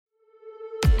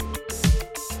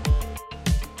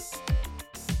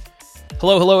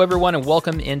Hello, everyone, and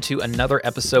welcome into another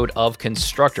episode of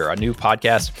Constructor, a new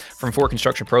podcast from For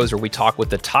Construction Pros, where we talk with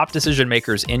the top decision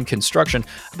makers in construction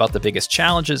about the biggest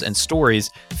challenges and stories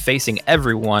facing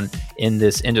everyone in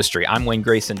this industry. I'm Wayne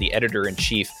Grayson, the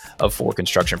editor-in-chief of For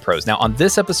Construction Pros. Now, on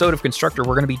this episode of Constructor,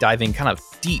 we're going to be diving kind of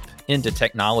deep into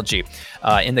technology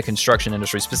in the construction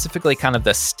industry, specifically kind of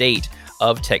the state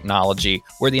of technology,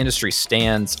 where the industry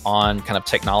stands on kind of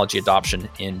technology adoption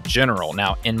in general.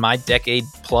 Now, in my decade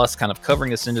plus kind of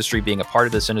covering this industry, being a part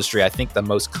of this industry, I think the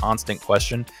most constant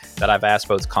question that I've asked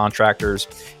both contractors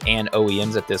and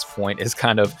OEMs at this point is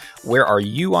kind of, where are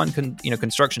you on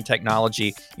construction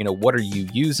technology? What are you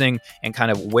using? And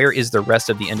kind of where is the rest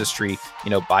of the industry,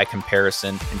 by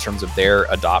comparison in terms of their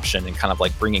adoption and kind of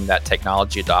like bringing that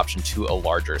technology adoption to a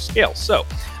larger scale. So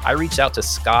I reached out to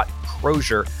Scott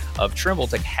Crozier of Trimble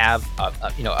to have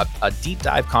a deep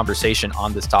dive conversation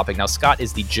on this topic. Now, Scott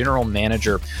is the general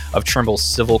manager of Trimble's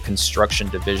civil construction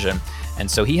division. And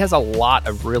so he has a lot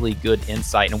of really good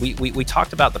insight. And we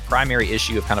talked about the primary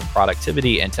issue of kind of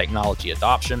productivity and technology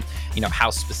adoption,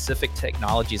 how specific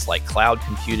technologies like cloud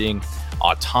computing,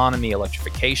 autonomy,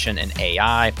 electrification, and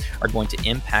AI are going to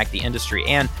impact the industry.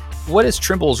 And what is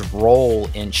Trimble's role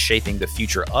in shaping the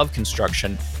future of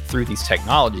construction through these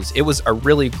technologies? It was a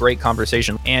really great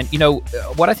conversation. And,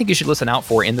 what I think you should listen out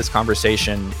for in this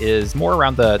conversation is more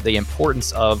around the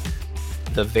importance of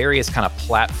the various kind of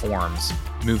platforms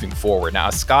moving forward. Now,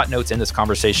 as Scott notes in this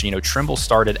conversation, Trimble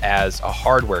started as a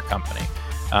hardware company.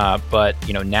 But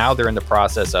now they're in the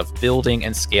process of building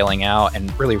and scaling out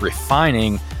and really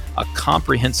refining a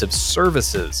comprehensive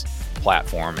services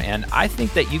platform. And I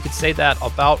think that you could say that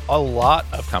about a lot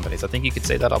of companies. I think you could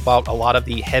say that about a lot of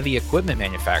the heavy equipment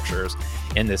manufacturers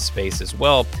in this space as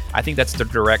well. I think that's the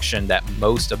direction that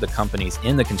most of the companies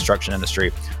in the construction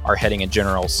industry are heading in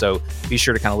general. So be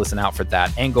sure to kind of listen out for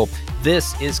that angle.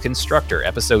 This is Constructor,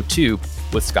 episode 2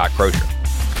 with Scott Crozier.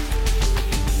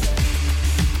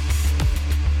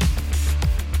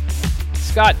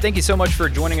 Scott, thank you so much for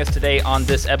joining us today on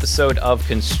this episode of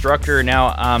Constructor.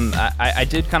 Now, I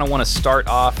did kind of want to start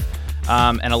off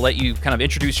and I'll let you kind of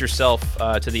introduce yourself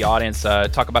to the audience,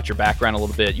 talk about your background a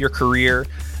little bit, your career,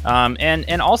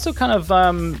 and also kind of,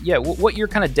 what your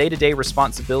kind of day-to-day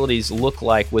responsibilities look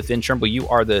like within Trimble. You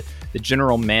are the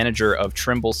general manager of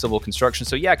Trimble Civil Construction.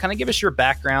 So yeah, kind of give us your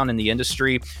background in the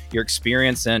industry, your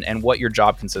experience, and what your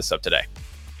job consists of today.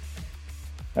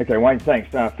 Okay, Wayne,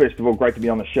 thanks. First of all, great to be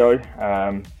on the show.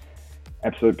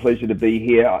 Absolute pleasure to be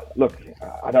here. Look,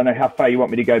 I don't know how far you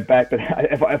want me to go back, but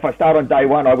if I start on day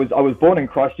one, I was born in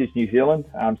Christchurch, New Zealand,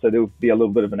 so there'll be a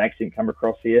little bit of an accent come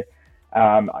across here.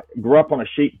 I grew up on a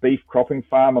sheep beef cropping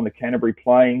farm on the Canterbury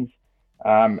Plains,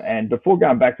 and before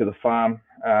going back to the farm,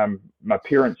 my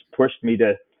parents pushed me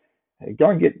to go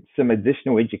and get some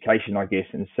additional education, I guess,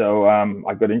 and so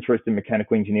I got interested in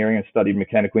mechanical engineering and studied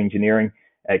mechanical engineering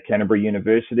at Canterbury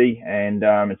University, and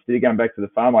instead of going back to the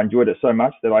farm, I enjoyed it so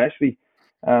much that I actually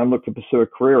looked to pursue a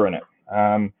career in it.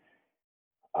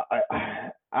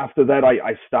 After that,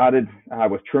 I started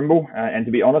with Trimble, and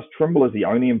to be honest, Trimble is the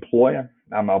only employer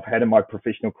I've had in my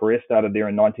professional career. Started there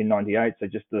in 1998, so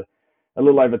just a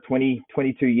little over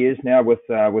 22 years now with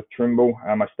Trimble.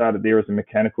 I started there as a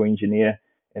mechanical engineer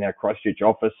in our Christchurch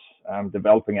office,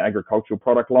 developing agricultural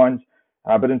product lines.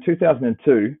 But in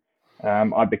 2002,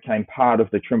 I became part of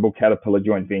the Trimble Caterpillar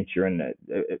joint venture, and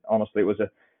honestly, it was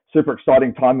a super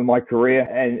exciting time in my career.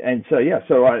 And so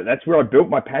that's where I built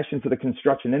my passion for the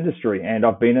construction industry, and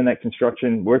I've been in that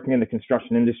working in the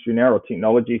construction industry now, or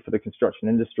technology for the construction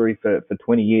industry for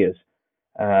 20 years.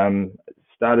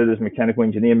 Started as a mechanical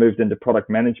engineer, moved into product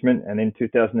management, and in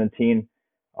 2010,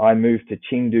 I moved to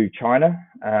Chengdu, China,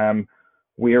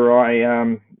 where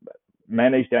I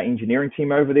managed our engineering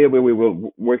team over there, where we were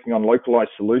working on localized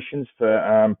solutions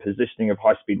for positioning of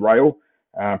high-speed rail,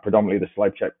 predominantly the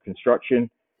slab shape construction.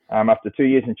 After 2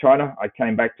 years in China, I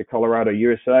came back to Colorado,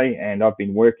 USA, and I've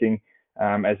been working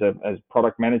as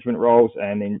product management roles,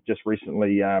 and then just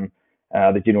recently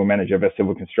the general manager of our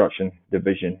civil construction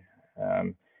division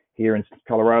here in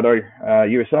Colorado,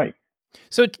 USA.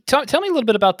 So tell me a little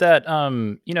bit about that.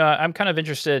 I'm kind of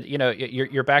interested,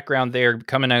 your background there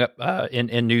coming up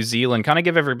in New Zealand. Kind of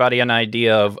give everybody an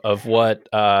idea of what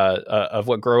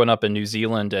growing up in New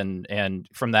Zealand and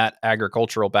from that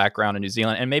agricultural background in New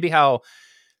Zealand, and maybe how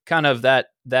kind of that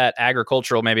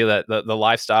agricultural, maybe that the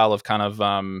lifestyle of kind of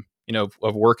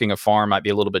of working a farm might be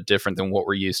a little bit different than what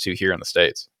we're used to here in the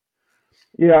States.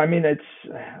 Yeah, I mean, it's,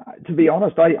 to be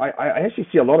honest, I actually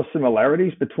see a lot of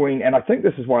similarities between, and I think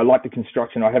this is why I like the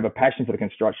construction. I have a passion for the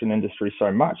construction industry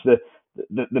so much.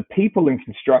 The people in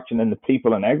construction and the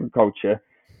people in agriculture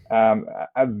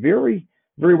are very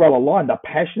very well aligned. They're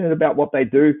passionate about what they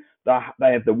do. They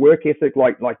have the work ethic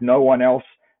like no one else,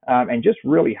 and just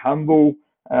really humble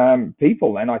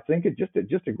people. And I think it's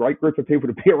just a great group of people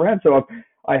to be around. So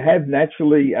I have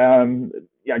naturally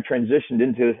transitioned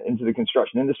into the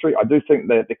construction industry. I do think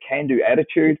that the can-do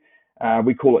attitude,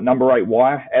 we call it number 8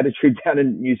 wire attitude down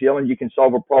in New Zealand. You can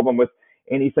solve a problem with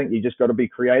anything. You just got to be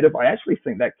creative. I actually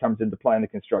think that comes into play in the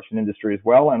construction industry as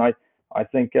well. And I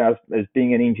think as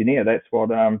being an engineer, that's what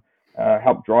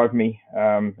helped drive me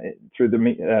through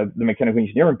the mechanical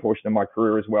engineering portion of my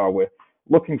career as well. We're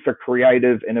looking for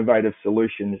creative, innovative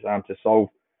solutions to solve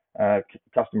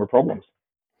customer problems.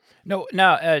 No,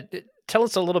 now tell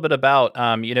us a little bit about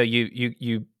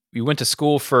you went to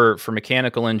school for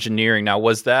mechanical engineering. Now,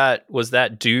 was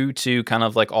that due to kind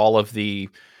of like all of the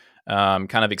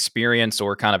kind of experience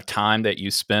or kind of time that you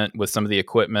spent with some of the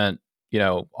equipment,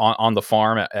 on the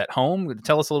farm at home?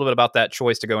 Tell us a little bit about that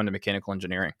choice to go into mechanical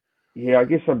engineering. Yeah, I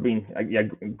guess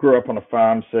grew up on a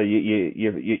farm, so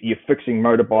you're fixing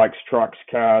motorbikes, trucks,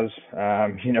 cars,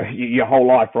 your whole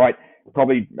life, right?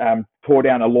 Probably tore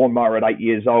down a lawnmower at 8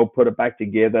 years old, put it back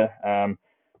together.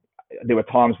 There were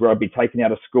times where I'd be taken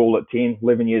out of school at 10,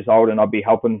 11 years old, and I'd be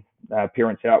helping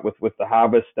parents out with the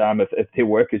harvest if their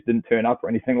workers didn't turn up or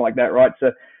anything like that, right?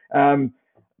 So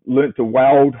learned to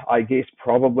weld, I guess,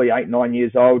 probably 8, 9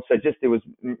 years old. So just there was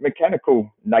mechanical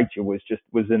nature was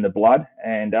in the blood.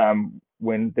 And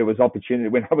when there was opportunity,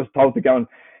 when I was told to go and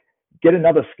get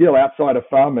another skill outside of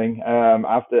farming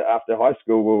after high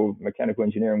school, well, mechanical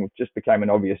engineering just became an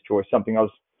obvious choice, something I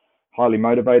was highly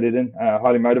motivated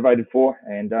for.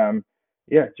 And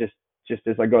just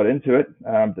as I got into it,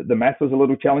 the math was a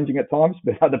little challenging at times,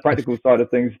 but the practical side of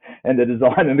things and the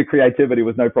design and the creativity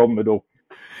was no problem at all.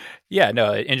 Yeah,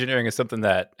 no, engineering is something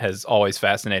that has always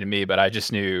fascinated me, but I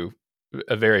just knew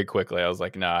very quickly. I was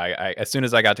like, no, I as soon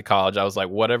as I got to college, I was like,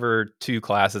 whatever 2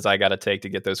 classes I got to take to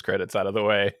get those credits out of the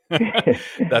way.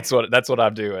 That's what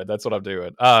I'm doing. That's what I'm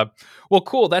doing. Well,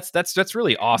 cool. That's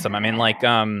really awesome. I mean, like,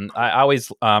 I always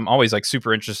like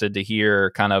super interested to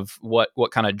hear kind of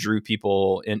what kind of drew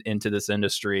people into this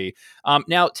industry.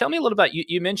 Now tell me a little about,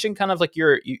 you mentioned kind of like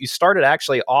you started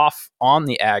actually off on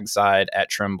the ag side at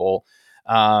Trimble.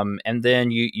 And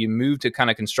then you moved to kind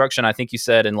of construction, I think you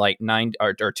said in like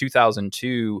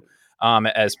 2002,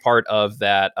 as part of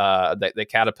that, the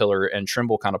Caterpillar and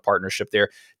Trimble kind of partnership there.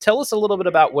 Tell us a little bit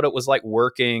about what it was like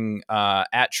working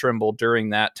at Trimble during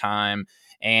that time,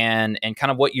 and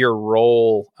kind of what your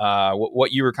role,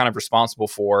 what you were kind of responsible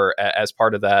for as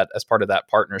part of that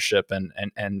partnership,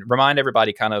 and remind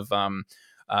everybody kind of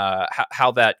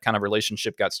how that kind of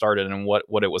relationship got started and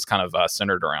what it was kind of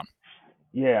centered around.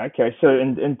 Yeah, okay. So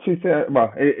in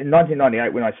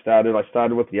 1998 when I started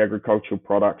with the agricultural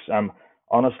products.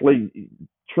 Honestly,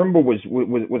 Trimble was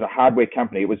a hardware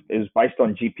company. It was based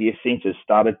on GPS sensors,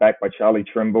 started back by Charlie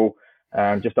Trimble,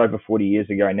 just over 40 years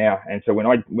ago now. And so when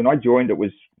I joined, it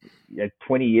was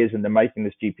 20 years in the making,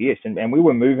 this GPS, and we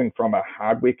were moving from a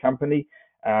hardware company,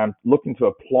 looking to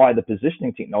apply the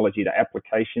positioning technology to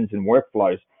applications and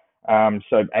workflows.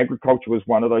 So agriculture was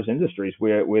one of those industries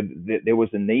where there was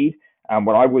a need.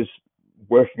 What I was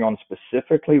working on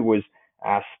specifically was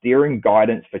steering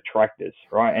guidance for tractors,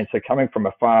 right? And so coming from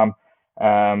a farm,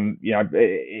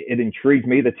 it intrigued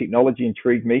me. The technology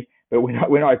intrigued me. But when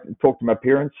I talked to my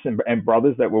parents and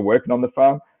brothers that were working on the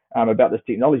farm about this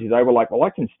technology, they were like, "Well, I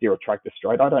can steer a tractor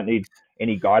straight. I don't need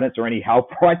any guidance or any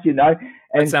help, right?" And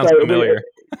that sounds familiar.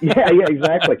 Yeah,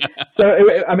 exactly. So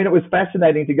it was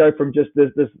fascinating to go from just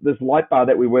this light bar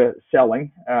that we were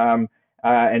selling.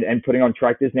 And putting on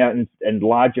tractors now in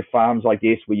larger farms, I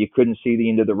guess, where you couldn't see the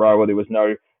end of the row, or there was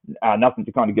nothing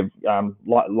to kind of give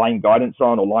line guidance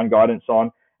on.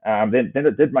 Then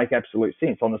it did make absolute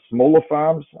sense. On the smaller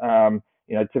farms,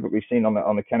 typically seen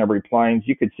on the Canterbury Plains,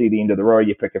 you could see the end of the row.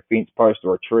 You pick a fence post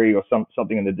or a tree or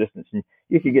something in the distance, and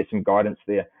you could get some guidance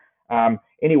there.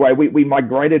 Anyway, we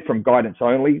migrated from guidance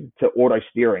only to auto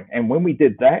steering, and when we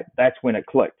did that, that's when it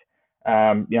clicked.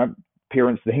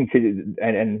 Parents then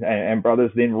and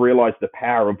brothers then realized the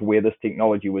power of where this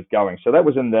technology was going. So that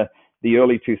was in the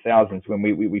early 2000s when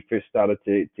we first started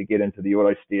to get into the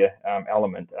auto steer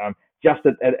element. Just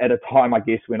at a time, I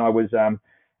guess, when I was I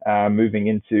got moved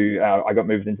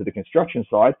into the construction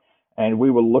side, and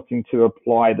we were looking to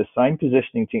apply the same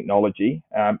positioning technology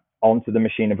onto the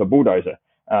machine of a bulldozer.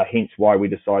 Hence why we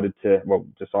decided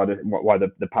why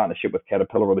the partnership with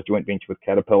Caterpillar, or the joint venture with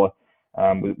Caterpillar,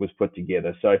 was put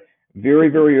together. So very,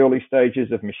 very early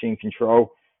stages of machine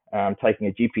control, taking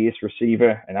a GPS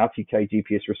receiver, an RTK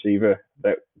GPS receiver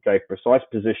that gave precise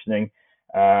positioning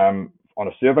on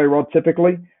a servo rod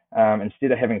typically,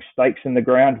 Instead of having stakes in the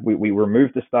ground, we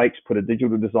removed the stakes, put a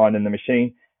digital design in the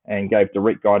machine, and gave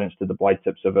direct guidance to the blade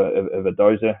tips of a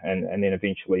dozer, and then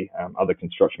eventually other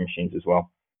construction machines as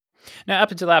well. Now,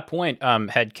 up until that point,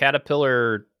 had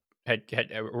Caterpillar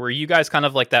were you guys kind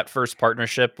of like that first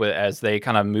partnership with as they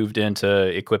kind of moved into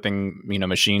equipping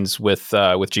machines with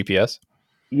GPS?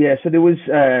 Yeah, so there was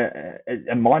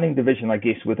a mining division, I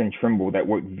guess, within Trimble that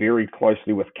worked very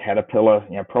closely with Caterpillar,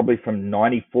 probably from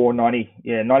 94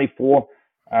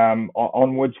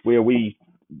 onwards, where we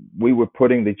were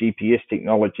putting the GPS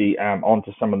technology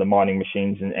onto some of the mining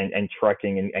machines and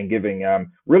tracking and giving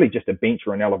really just a bench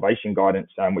or an elevation guidance,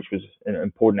 which was an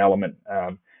important element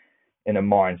in a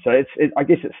mine. So I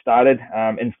guess it started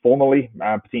informally,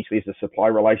 potentially as a supply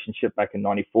relationship back in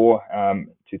 94,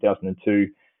 2002.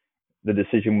 The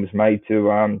decision was made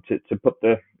to put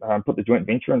the joint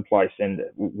venture in place, and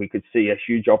we could see a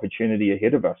huge opportunity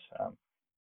ahead of us.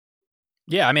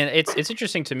 Yeah, I mean, it's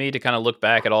interesting to me to kind of look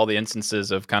back at all the instances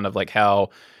of kind of like how,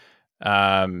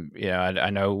 I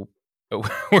know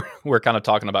we're kind of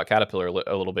talking about Caterpillar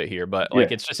a little bit here, but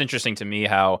like it's just interesting to me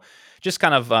how just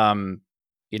kind of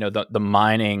the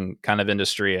mining kind of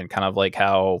industry and kind of like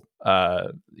how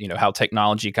how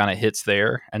technology kind of hits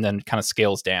there and then kind of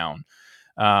scales down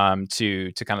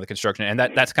to kind of the construction, and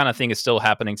that's kind of thing is still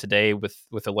happening today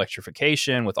with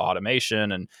electrification, with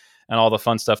automation, and all the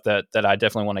fun stuff that I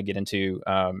definitely want to get into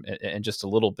in just a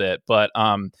little bit. But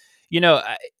and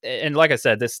like I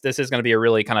said, this is going to be a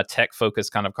really kind of tech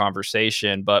focused kind of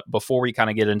conversation. But before we kind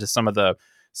of get into some of the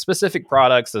specific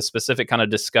products, the specific kind of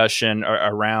discussion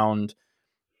around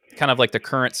kind of like the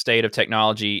current state of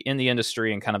technology in the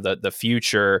industry and kind of the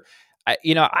future,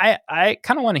 I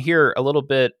kind of want to hear a little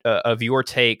bit of your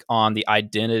take on the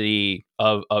identity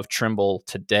of Trimble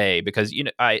today, because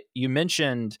you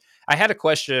mentioned, I had a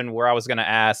question where I was going to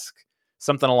ask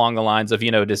something along the lines of,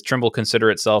 does Trimble consider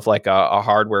itself like a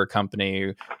hardware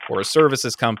company or a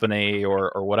services company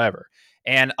or whatever?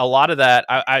 And a lot of that,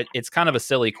 it's kind of a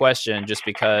silly question just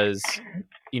because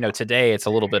today it's a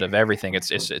little bit of everything.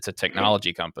 It's a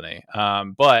technology company,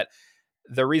 but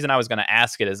the reason I was going to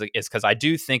ask it is because I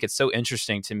do think it's so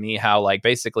interesting to me how like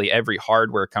basically every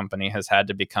hardware company has had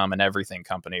to become an everything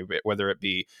company, whether it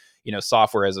be,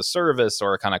 software as a service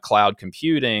or kind of cloud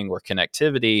computing or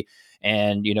connectivity,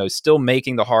 and, still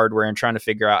making the hardware and trying to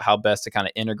figure out how best to kind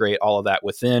of integrate all of that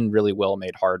within really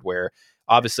well-made hardware.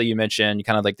 Obviously, you mentioned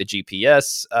kind of like the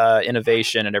GPS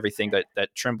innovation and everything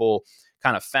that Trimble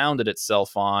kind of founded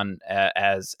itself on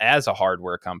as a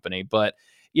hardware company. But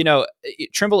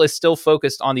Trimble is still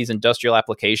focused on these industrial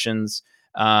applications,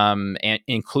 and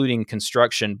including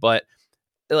construction. But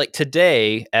like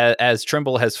today, as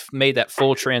Trimble has made that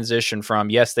full transition from,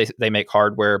 yes, they make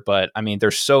hardware, but I mean,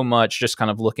 there's so much just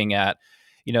kind of looking at,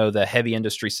 the heavy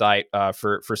industry site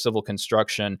for civil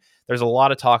construction. There's a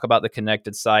lot of talk about the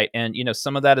connected site, and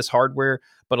some of that is hardware,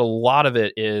 but a lot of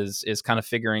it is kind of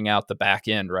figuring out the back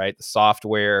end, right? The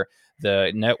software,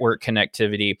 the network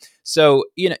connectivity. So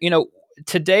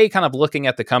today, kind of looking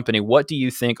at the company, what do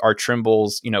you think are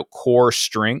Trimble's, core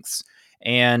strengths?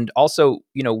 And also,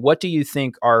 what do you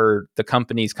think are the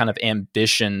company's kind of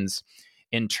ambitions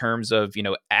in terms of,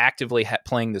 actively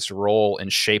playing this role in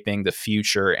shaping the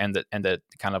future and the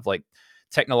kind of like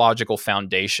technological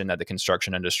foundation that the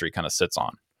construction industry kind of sits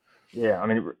on? Yeah, I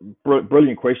mean,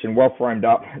 brilliant question. Well framed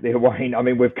up there, Wayne. I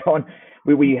mean,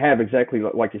 we have exactly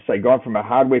like you say, gone from a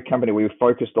hardware company we were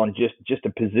focused on just a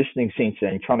positioning sensor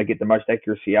and trying to get the most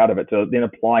accuracy out of it, to then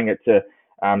applying it to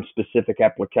specific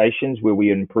applications where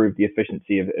we improve the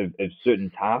efficiency of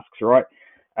certain tasks, right?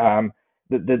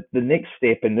 The next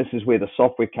step, and this is where the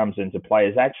software comes into play,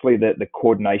 is actually the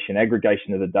coordination,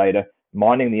 aggregation of the data,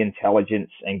 mining the intelligence,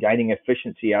 and gaining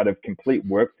efficiency out of complete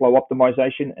workflow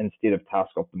optimization instead of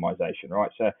task optimization,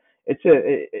 right? So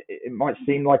it might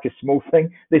seem like a small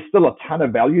thing. There's still a ton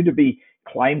of value to be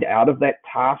claimed out of that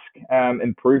task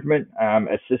improvement,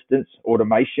 assistance,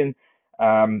 automation.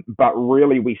 But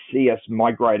really, we see us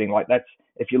migrating like that's.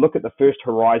 If you look at the first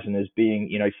horizon as being,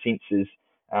 sensors,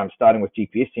 starting with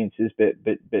GPS sensors,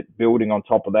 but building on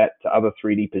top of that to other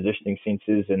 3D positioning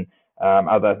sensors and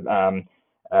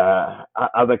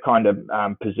other kind of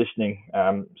positioning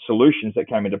solutions that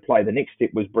came into play. The next step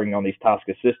was bringing on these task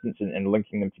assistants and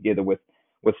linking them together with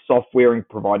software and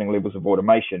providing levels of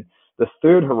automation. The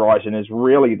third horizon is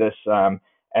really this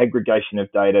aggregation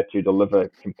of data to deliver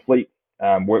complete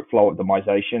workflow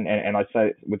optimization. And I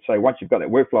would say once you've got that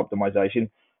workflow optimization,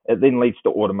 it then leads to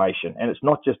automation. And it's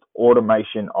not just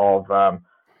automation of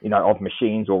of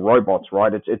machines or robots,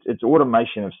 right? It's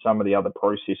automation of some of the other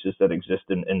processes that exist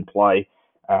in play,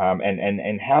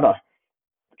 and how to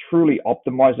truly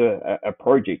optimize a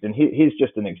project. And here's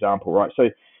just an example, right? So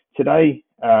today,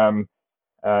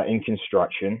 in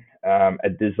construction, a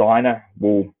designer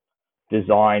will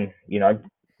design,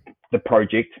 the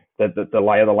project, the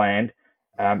lay of the land.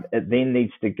 It then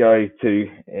needs to go to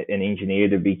an engineer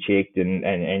to be checked and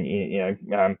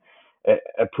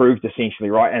approved, essentially,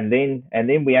 right? And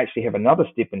then we actually have another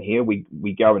step in here.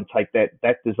 We go and take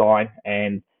that design,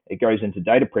 and it goes into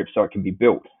data prep so it can be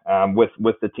built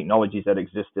with the technologies that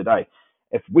exist today.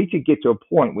 If we could get to a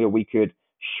point where we could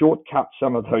shortcut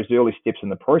some of those early steps in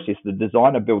the process, the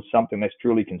designer builds something that's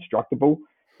truly constructible.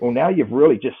 Well, now you've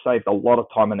really just saved a lot of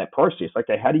time in that process.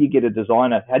 Okay, how do you get a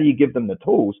designer? How do you give them the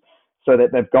tools so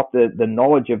that they've got the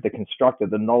knowledge of the constructor,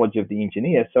 the knowledge of the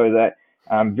engineer, so that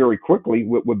very quickly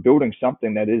we're building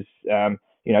something that is, to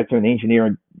an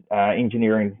engineering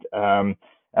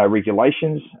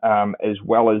regulations, as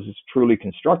well as truly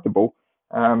constructible.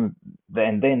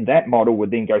 Then that model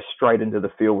would then go straight into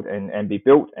the field and be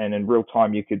built, and in real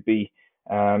time you could be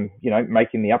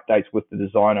making the updates with the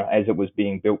designer as it was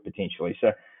being built potentially.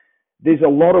 So there's a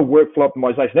lot of workflow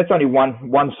optimization. That's only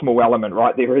one small element,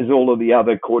 right? There is all of the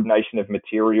other coordination of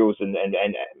materials and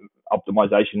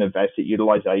optimization of asset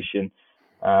utilization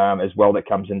as well that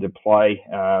comes into play,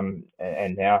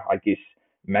 and now I guess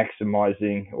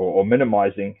maximizing or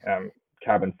minimizing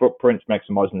carbon footprints,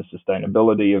 maximizing the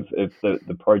sustainability of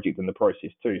the project and the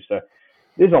process too. So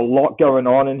there's a lot going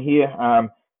on in here.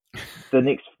 The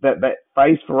next that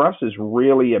phase for us is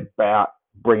really about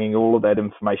bringing all of that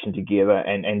information together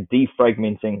and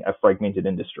defragmenting a fragmented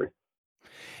industry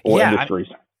or industries.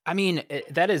 I mean,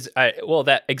 that is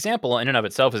that example in and of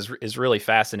itself is really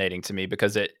fascinating to me,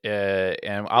 because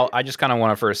and I just kind of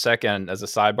want to, for a second, as a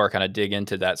sidebar, kind of dig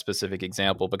into that specific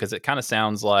example, because it kind of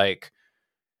sounds like,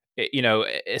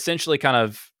 essentially kind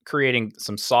of creating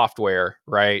some software,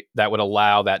 right, that would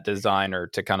allow that designer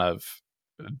to kind of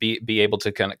be able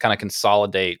to kind of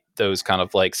consolidate those kind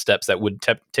of like steps that would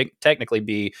technically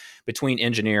be between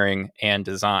engineering and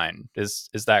design. Is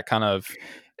that kind of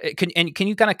can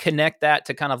you kind of connect that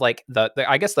to kind of like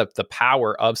I guess the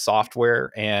power of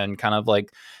software and kind of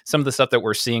like some of the stuff that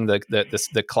we're seeing,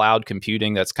 the cloud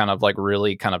computing that's kind of like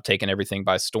really kind of taken everything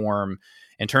by storm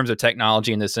in terms of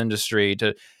technology in this industry?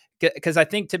 Because I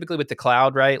think typically with the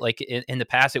cloud, right, like in the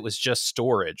past, it was just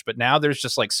storage, but now there's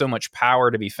just like so much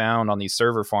power to be found on these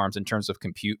server farms in terms of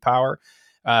compute power,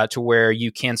 to where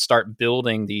you can start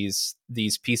building these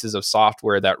pieces of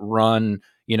software that run,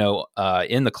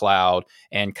 in the cloud,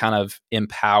 and kind of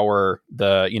empower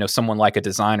someone like a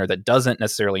designer that doesn't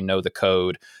necessarily know the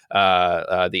code,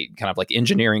 the kind of like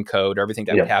engineering code, or everything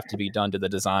that would have to be done to the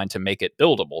design to make it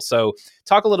buildable. So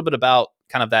talk a little bit about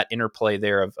kind of that interplay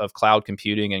there of cloud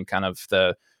computing and kind of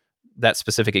that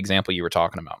specific example you were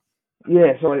talking about.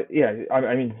 Yeah. So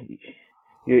I mean,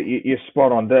 you're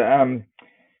spot on.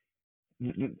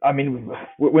 I mean,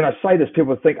 when I say this,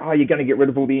 people think, "Oh, you're going to get rid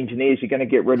of all the engineers. You're going to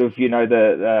get rid of,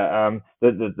 the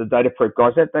data prep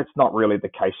guys." That's not really the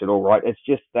case at all, right? It's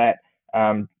just that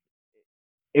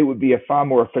it would be a far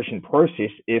more efficient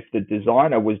process if the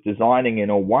designer was designing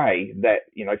in a way that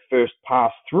first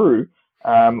pass through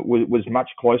was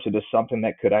much closer to something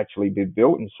that could actually be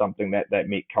built and something that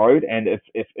met code. And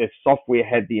if software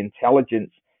had the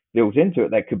intelligence built into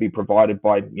it that could be provided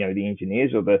by the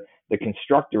engineers or the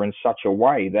constructor in such a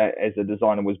way that as the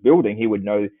designer was building, he would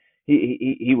know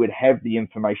he would have the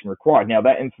information required. Now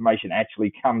that information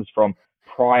actually comes from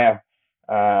prior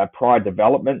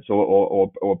developments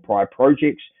or prior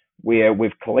projects where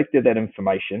we've collected that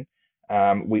information.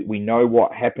 We know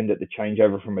what happened at the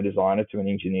changeover from a designer to an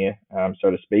engineer, so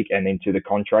to speak, and then to the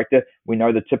contractor. We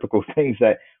know the typical things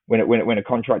that when a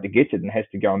contractor gets it and has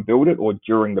to go and build it, or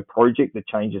during the project, the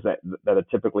changes that are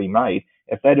typically made.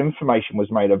 If that information was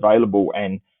made available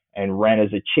and ran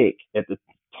as a check at the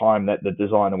time that the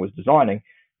designer was designing,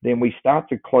 then we start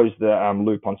to close the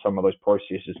loop on some of those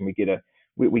processes, and we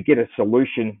get a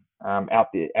solution out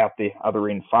the other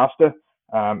end faster.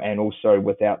 And also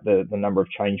without the number of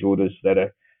change orders that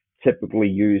are typically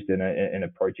used in a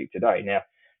project today. Now,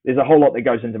 there's a whole lot that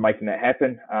goes into making that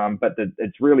happen, but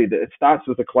it starts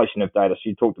with the collection of data. So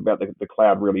you talked about the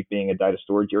cloud really being a data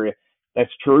storage area.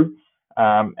 That's true,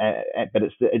 but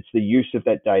it's the use of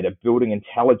that data, building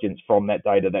intelligence from that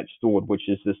data that's stored, which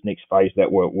is this next phase that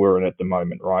we're in at the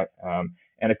moment, right?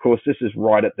 And of course, this is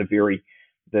right at the very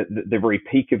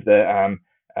peak of the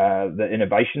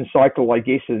innovation cycle, I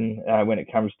guess, and when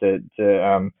it comes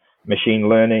to machine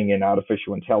learning and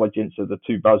artificial intelligence are the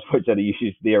two buzzwords that are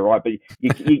used there, right? But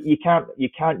you can't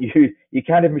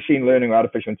have machine learning or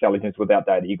artificial intelligence without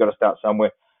data. You've got to start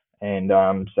somewhere, and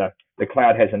so the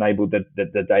cloud has enabled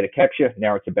the data capture.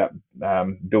 Now it's about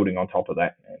building on top of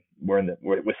that. We're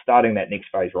starting that next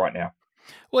phase right now.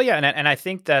 Well, yeah, and I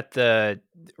think that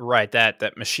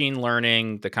that machine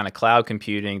learning, the kind of cloud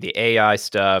computing, the AI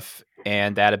stuff,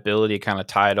 and that ability to kind of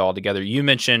tie it all together. You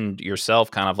mentioned yourself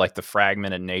kind of like the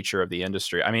fragmented nature of the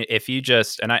industry. I mean, if you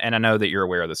just and I know that you're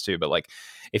aware of this too, but like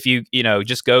if you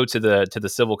just go to the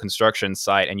civil construction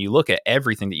site and you look at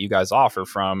everything that you guys offer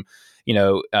from kind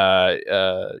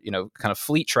of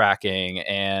fleet tracking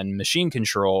and machine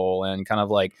control and kind of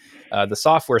like the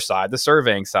software side, the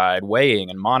surveying side,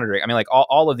 weighing and monitoring. I mean, like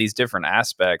all of these different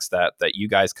aspects that you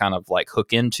guys kind of like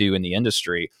hook into in the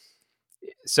industry.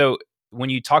 So when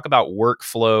you talk about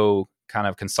workflow kind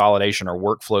of consolidation or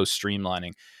workflow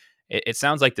streamlining, it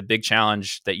sounds like the big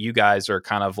challenge that you guys are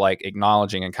kind of like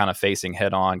acknowledging and kind of facing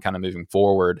head on, kind of moving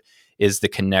forward, is the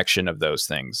connection of those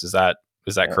things. Is that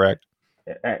correct?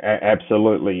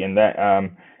 Absolutely, and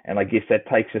I guess that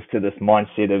takes us to this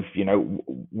mindset of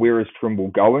where is Trimble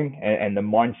going, and the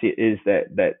mindset is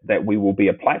that we will be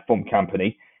a platform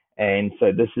company, and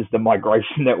so this is the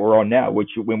migration that we're on now. Which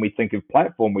when we think of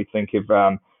platform, we think of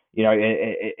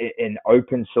an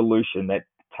open solution that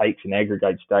takes and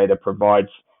aggregates data, provides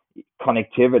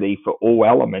connectivity for all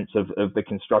elements of the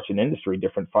construction industry,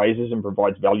 different phases, and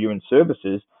provides value and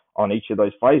services on each of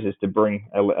those phases to bring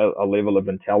a level of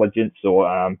intelligence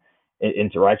or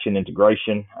integration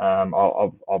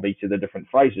of each of the different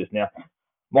phases. Now,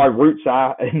 my roots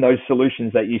are in those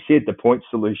solutions that you said, the point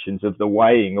solutions of the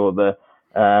weighing or the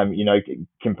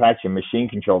compaction, machine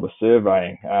control, the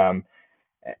surveying,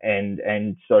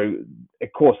 and so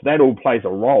of course that all plays a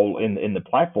role in the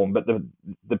platform. But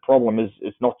the problem is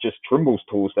it's not just Trimble's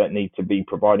tools that need to be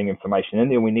providing information in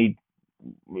there.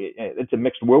 It's a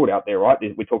mixed world out there, right?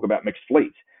 We talk about mixed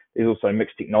fleets. There's also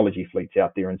mixed technology fleets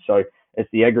out there. And so it's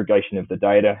the aggregation of the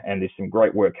data, and there's some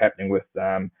great work happening with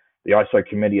the ISO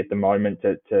committee at the moment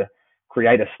to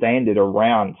create a standard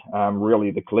around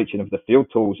really the collection of the field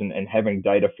tools and having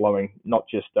data flowing not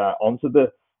just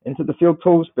into the field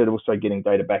tools, but also getting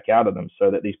data back out of them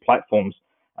so that these platforms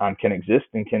can exist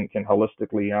and can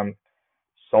holistically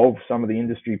solve some of the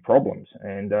industry problems.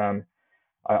 And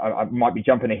I might be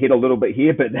jumping ahead a little bit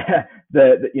here, but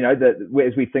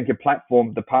as we think of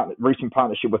platform, recent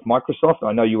partnership with Microsoft,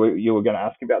 I know you were going to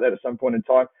ask about that at some point in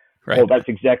time. Right. Well, that's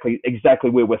exactly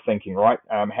where we're thinking, right?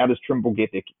 How does Trimble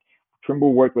get there?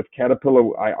 Trimble worked with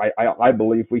Caterpillar. I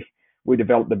believe we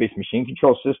developed the best machine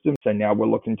control system. So now we're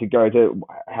looking to go to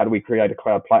how do we create a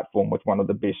cloud platform with one of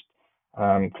the best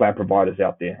cloud providers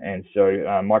out there. And so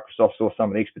Microsoft saw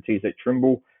some of the expertise that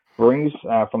Trimble brings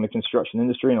from the construction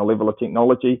industry and a level of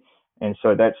technology, and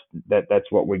so that's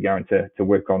what we're going to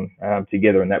work on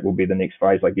together, and that will be the next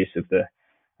phase, I guess, of the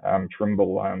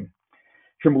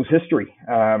Trimble's history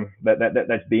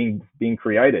that's being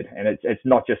created. And it's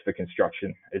not just for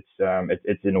construction;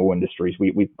 it's in all industries.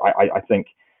 I think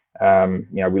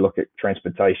we look at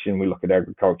transportation, we look at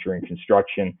agriculture and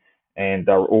construction, and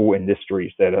they're all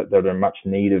industries that are in much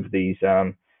need of these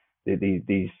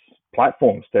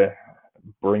platforms to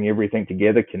bring everything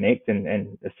together, connect,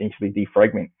 and essentially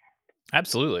defragment.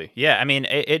 Absolutely. Yeah. I mean,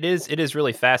 it is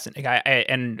really fascinating.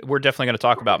 And we're definitely going to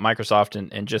talk about Microsoft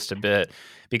in just a bit,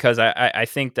 because I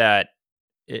think that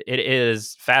it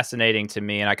is fascinating to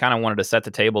me. And I kind of wanted to set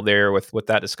the table there with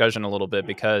that discussion a little bit,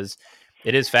 because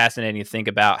it is fascinating to think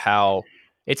about how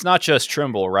it's not just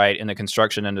Trimble, right, in the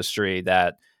construction industry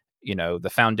that, the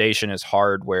foundation is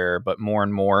hardware, but more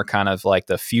and more kind of like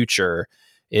the future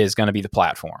is going to be the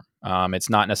platform. It's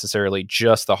not necessarily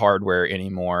just the hardware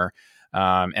anymore.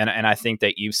 And I think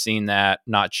that you've seen that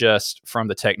not just from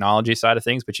the technology side of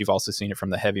things, but you've also seen it from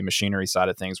the heavy machinery side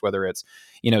of things, whether it's,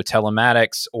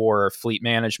 telematics or fleet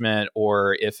management,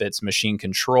 or if it's machine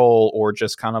control, or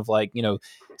just kind of like,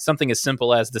 something as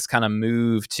simple as this kind of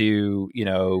move to,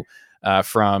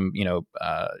 from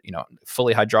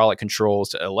fully hydraulic controls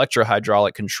to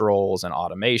electro-hydraulic controls and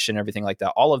automation, everything like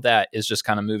that. All of that is just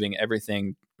kind of moving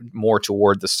everything more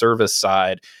toward the service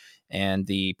side and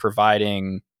the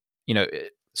providing,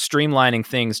 streamlining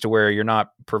things to where you're not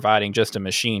providing just a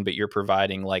machine, but you're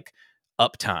providing like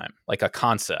uptime, like a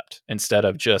concept, instead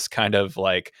of just kind of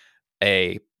like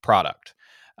a product.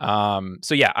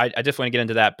 So yeah, I definitely want to get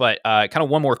into that, but kind of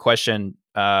one more question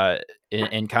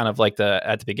in kind of like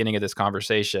at the beginning of this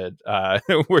conversation.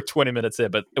 We're 20 minutes in,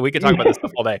 but we could talk about this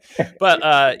stuff all day.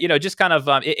 But just kind of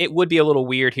it would be a little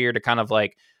weird here to kind of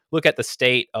like look at the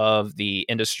state of the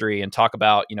industry and talk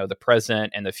about the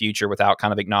present and the future without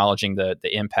kind of acknowledging the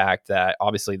impact that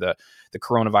obviously the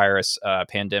coronavirus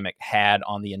pandemic has had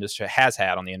on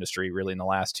the industry really in the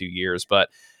last 2 years. But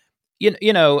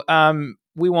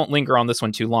we won't linger on this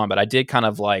one too long, but I did kind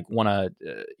of like want to,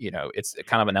 it's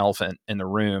kind of an elephant in the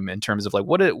room in terms of like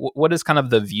what is kind of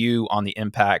the view on the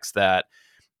impacts that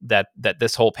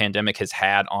this whole pandemic has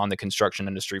had on the construction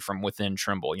industry from within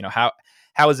Trimble. How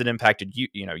has it impacted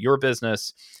your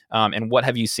business, and what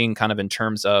have you seen kind of in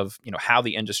terms of how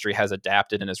the industry has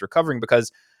adapted and is recovering?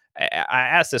 Because I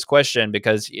asked this question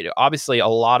because obviously a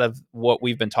lot of what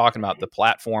we've been talking about, the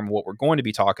platform, what we're going to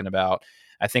be talking about,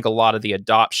 I think a lot of the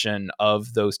adoption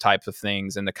of those types of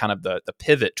things and the kind of the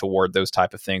pivot toward those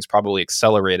type of things probably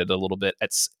accelerated a little bit.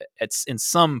 It's in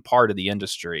some part of the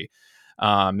industry,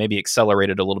 maybe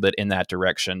accelerated a little bit in that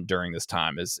direction during this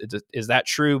time. Is that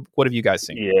true? What have you guys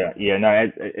seen? Yeah, no,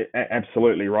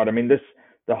 absolutely right. I mean,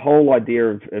 the whole idea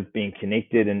of being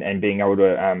connected and being able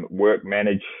to work,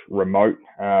 manage remote.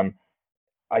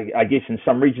 I guess in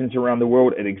some regions around the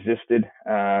world it existed.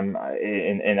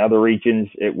 In other regions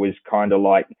it was kind of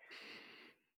like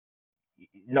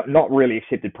not really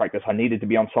accepted practice. I needed to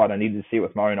be on site. I needed to see it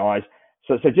with my own eyes.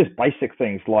 So just basic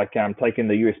things like taking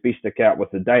the USB stick out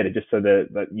with the data just so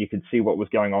that you could see what was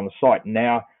going on the site.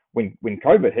 Now, when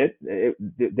COVID hit,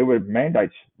 there were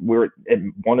mandates where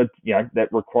it wanted, that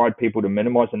required people to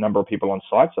minimize the number of people on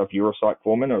site. So if you were a site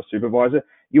foreman or a supervisor,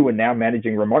 you were now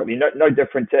managing remotely. No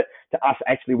different to us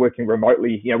actually working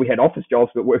remotely. We had office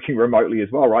jobs, but working remotely as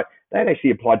well, right? That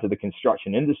actually applied to the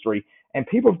construction industry, and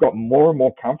people have got more and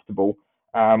more comfortable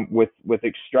with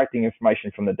extracting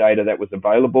information from the data that was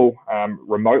available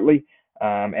remotely,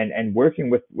 and working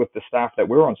with the staff that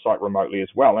were on site remotely as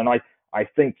well. And I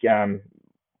think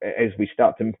as we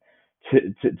start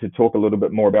to talk a little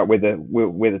bit more about where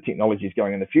the technology is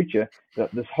going in the future,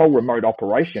 this whole remote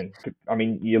operation. I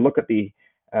mean, you look at the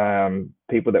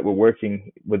people that were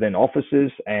working within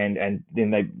offices, and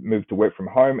then they moved to work from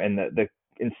home, and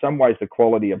in some ways the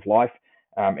quality of life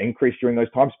increased during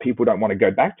those times. People don't want to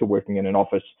go back to working in an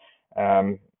office,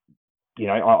 on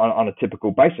a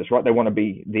typical basis, right? They want to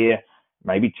be there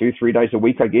maybe 2-3 days a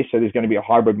week, I guess. So there's going to be a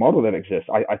hybrid model that exists.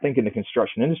 I think in the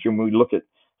construction industry, when we look at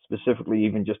specifically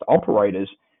even just operators,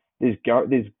 there's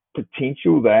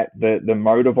potential that the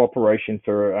mode of operation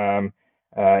for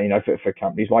for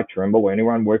companies like Trimble or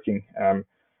anyone working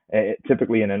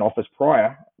typically in an office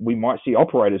prior, we might see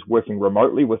operators working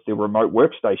remotely with their remote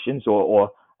workstations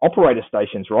or operator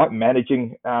stations, right,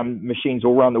 managing machines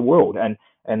all around the world.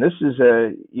 And this is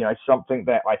something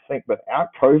that I think without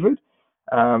COVID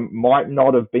might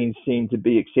not have been seen to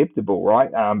be acceptable, right?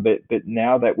 But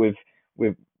now that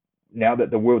now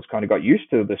that the world's kind of got used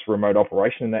to this remote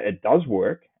operation and that it does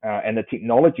work, and the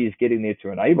technology is getting there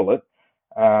to enable it.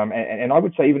 And I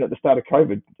would say even at the start of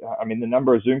COVID, I mean, the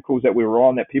number of Zoom calls that we were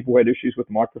on, that people had issues with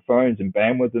microphones and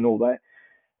bandwidth and all that,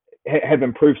 have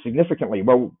improved significantly.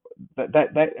 Well,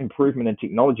 that improvement in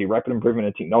technology, rapid improvement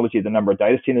in technology, the number of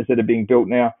data centers that are being built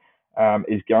now,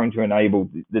 is going to enable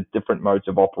the different modes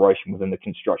of operation within the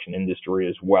construction industry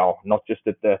as well, not just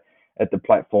at the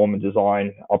platform and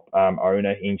design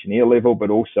owner engineer level, but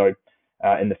also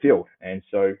in the field. And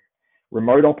so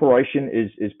remote operation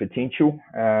is potential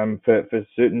for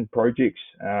certain projects,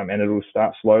 and it'll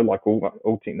start slow, like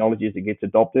all technology as it gets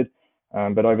adopted.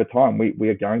 But over time, we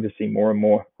are going to see more and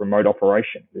more remote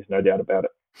operation. There's no doubt about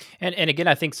it. And again,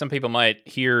 I think some people might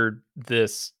hear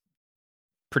this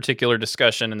particular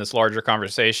discussion in this larger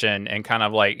conversation and kind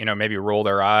of like, maybe roll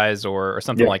their eyes or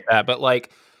something like that. But like,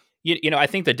 I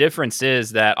think the difference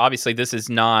is that obviously this is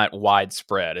not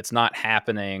widespread. It's not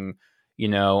happening,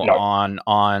 No.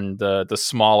 on the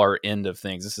smaller end of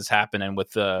things. This is happening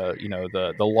with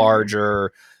the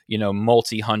larger,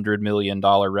 multi-$100 million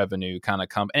revenue kind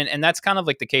of and that's kind of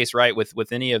like the case, right?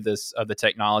 With any of this, of the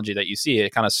technology that you see,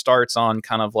 it kind of starts on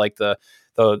kind of like the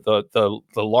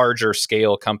larger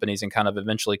scale companies and kind of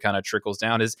eventually kind of trickles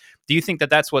down. Do you think that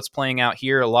that's what's playing out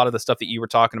here? A lot of the stuff that you were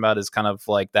talking about is kind of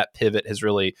like that pivot has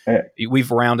really,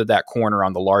 we've rounded that corner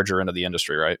on the larger end of the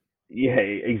industry, right? Yeah,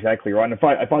 exactly right. And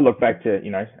if I look back to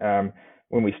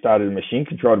when we started machine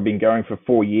control, it had been going for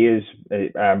 4 years. By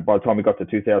the time we got to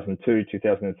 2002,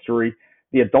 2003,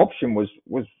 the adoption was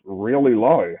really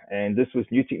low, and this was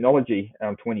new technology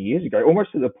 20 years ago,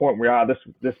 almost to the point where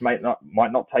this might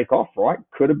not take off. Right? It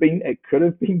could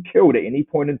have been killed at any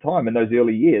point in time in those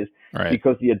early years, right,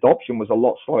 because the adoption was a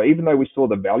lot slower. Even though we saw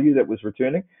the value that was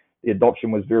returning, the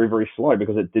adoption was very, very slow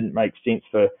because it didn't make sense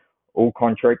for all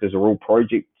contractors or all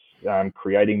projects.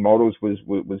 Creating models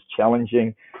was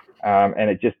challenging, and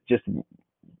it just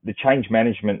the change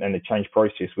management and the change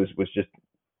process was just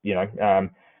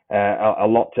a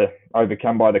lot to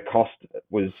overcome. By the cost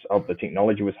of the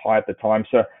technology was high at the time,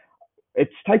 so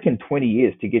it's taken 20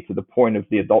 years to get to the point of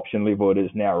the adoption level it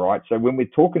is now, right? So when we're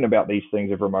talking about these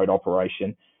things of remote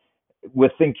operation,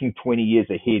 we're thinking 20 years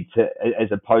ahead as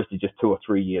opposed to just 2 or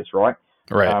 3 years, right?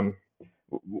 Right. Um,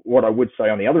 what I would say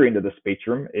on the other end of the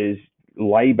spectrum is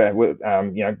labor.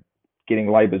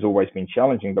 Getting labor has always been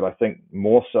challenging, but I think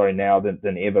more so now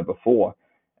than ever before.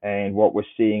 And what we're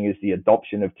seeing is the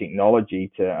adoption of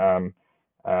technology to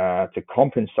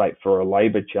compensate for a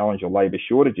labor challenge or labor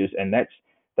shortages, and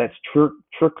that's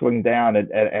trickling down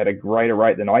at a greater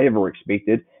rate than I ever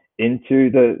expected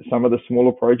into some of the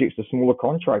smaller projects, the smaller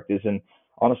contractors. And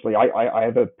honestly, I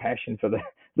have a passion for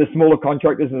the smaller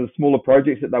contractors and the smaller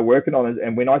projects that they're working on.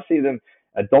 And when I see them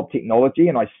adopt technology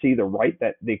and I see the rate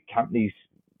that their companies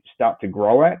start to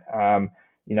grow at,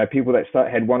 people that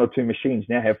had 1 or 2 machines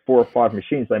now have 4 or 5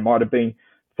 machines. They might have been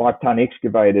 5-ton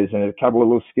excavators and a couple of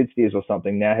little skid steers or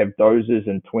something, now have dozers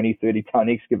and 20, 30-ton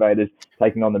excavators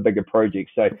taking on the bigger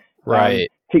projects. So Right.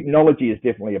 Technology is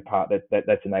definitely a part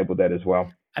that's enabled that as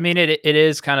well. I mean, it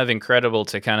is kind of incredible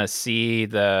to kind of see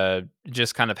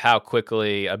just kind of how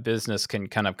quickly a business can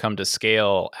kind of come to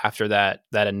scale after that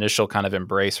initial kind of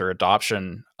embrace or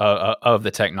adoption of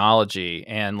the technology.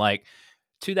 And like,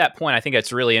 to that point, I think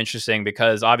it's really interesting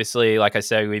because obviously, like I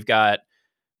said, we've got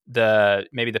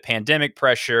maybe the pandemic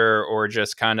pressure, or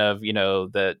just kind of,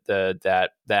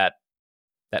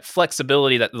 that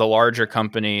flexibility that the larger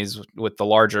companies with the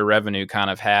larger revenue kind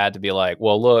of had to be like,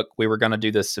 well, look, we were going to do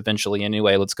this eventually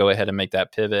anyway. Let's go ahead and make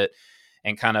that pivot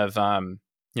and kind of,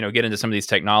 get into some of these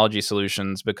technology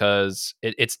solutions, because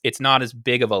it's not as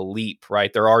big of a leap,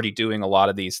 right? They're already doing a lot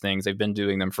of these things. They've been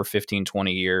doing them for 15,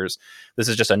 20 years. This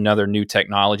is just another new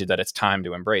technology that it's time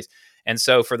to embrace. And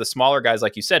so for the smaller guys,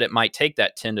 like you said, it might take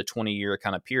that 10 to 20 year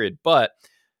kind of period, but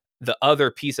the other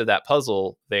piece of that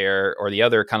puzzle there, or the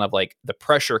other kind of like the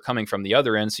pressure coming from the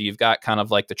other end. So you've got kind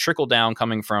of like the trickle down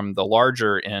coming from the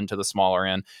larger end to the smaller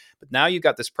end. But now you've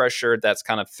got this pressure that's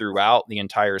kind of throughout the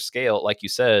entire scale, like you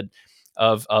said,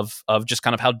 of just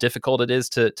kind of how difficult it is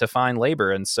to find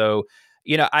labor. And so,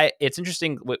 it's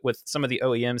interesting with some of the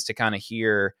OEMs to kind of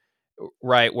hear,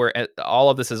 right, where all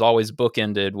of this is always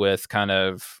bookended with kind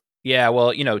of, yeah,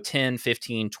 well, 10,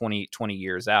 15, 20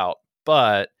 years out.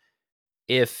 But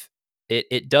if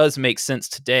it does make sense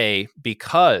today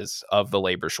because of the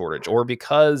labor shortage, or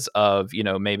because of,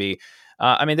 maybe,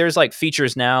 there's like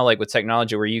features now, like with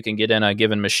technology, where you can get in a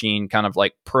given machine, kind of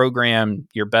like program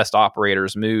your best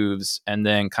operator's moves, and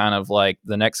then kind of like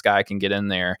the next guy can get in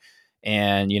there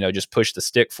and, just push the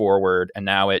stick forward. And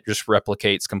now it just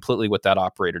replicates completely what that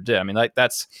operator did. I mean, like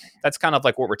that's kind of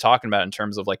like what we're talking about in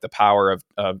terms of like the power of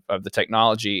the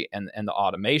technology and the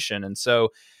automation. And so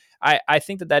I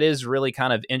think that is really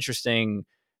kind of interesting,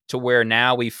 to where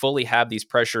now we fully have these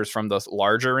pressures from the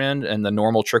larger end and the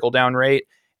normal trickle down rate.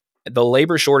 The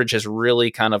labor shortage has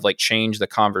really kind of like changed the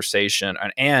conversation,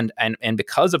 and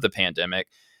because of the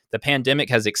pandemic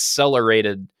has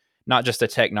accelerated not just the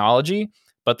technology,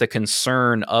 but the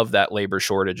concern of that labor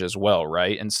shortage as well,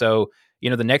 right? And so,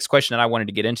 the next question that I wanted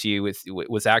to get into you with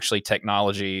was actually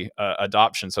technology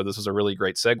adoption. So this was a really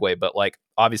great segue, but like,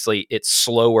 obviously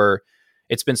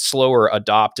it's been slower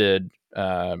adopted,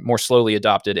 more slowly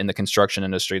adopted in the construction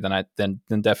industry than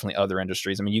definitely other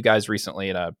industries. I mean, you guys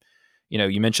recently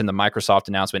you mentioned the Microsoft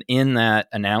announcement. In that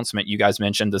announcement, you guys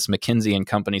mentioned this McKinsey and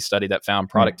Company study that found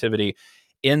productivity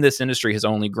in this industry has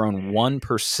only grown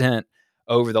 1%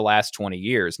 over the last 20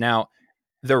 years. Now,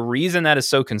 the reason that is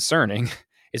so concerning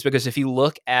is because if you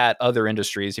look at other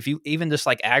industries, if you even just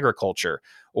like agriculture,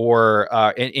 or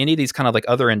any of these kind of like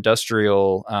other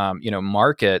industrial,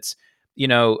 markets, you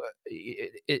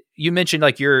mentioned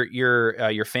like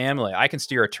your family. I can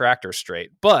steer a tractor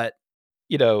straight, but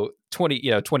 20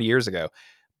 years ago.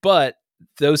 But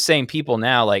those same people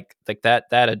now, like that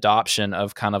adoption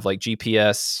of kind of like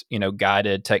GPS,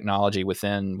 guided technology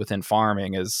within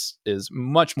farming is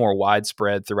much more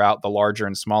widespread throughout the larger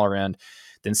and smaller end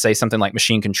than, say, something like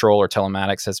machine control or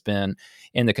telematics has been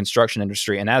in the construction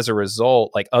industry. And as a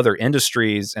result, like other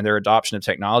industries and their adoption of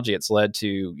technology, it's led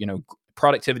to,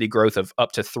 productivity growth of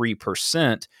up to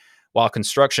 3%, while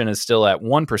construction is still at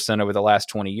 1% over the last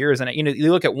 20 years. And,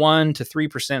 you look at 1 to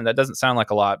 3%, that doesn't sound like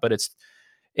a lot, but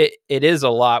it is a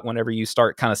lot whenever you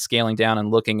start kind of scaling down and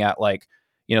looking at like,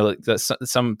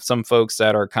 some folks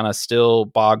that are kind of still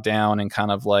bogged down and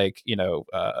kind of like,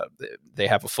 they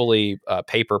have a fully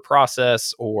paper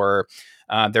process, or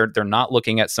they're not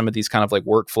looking at some of these kind of like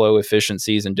workflow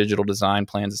efficiencies and digital design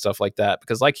plans and stuff like that.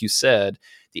 Because like you said,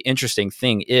 the interesting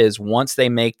thing is, once they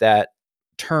make that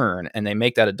turn and they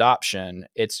make that adoption,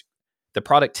 it's the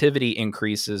productivity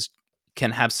increases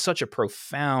can have such a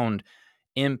profound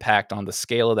impact on the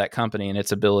scale of that company and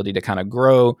its ability to kind of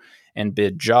grow and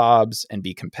bid jobs and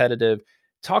be competitive,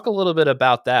 Talk a little bit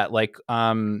about that. Like,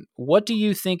 what do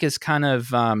you think is kind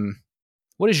of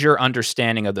what is your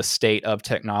understanding of the state of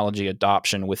technology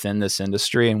adoption within this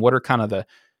industry, and what are kind of the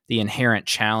inherent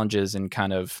challenges in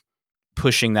kind of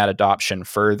pushing that adoption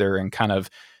further and kind of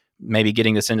maybe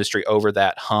getting this industry over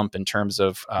that hump in terms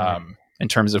of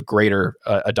greater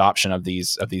adoption of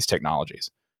these technologies?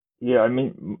 Yeah, I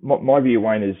mean, my view,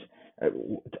 Wayne, is,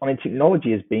 I mean,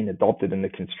 technology has been adopted in the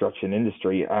construction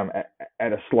industry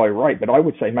at a slow rate, but I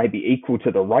would say maybe equal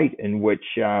to the rate in which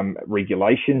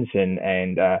regulations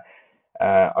and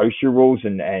OSHA rules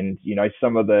and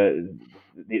some of the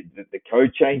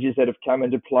code changes that have come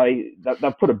into play,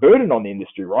 they've put a burden on the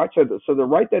industry, right? So the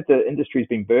rate that the industry's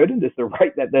been burdened is the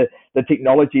rate that the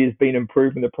technology has been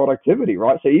improving the productivity,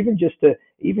 right? So even just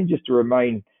to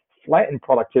remain flat in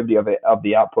productivity of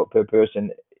the output per person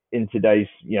in today's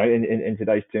in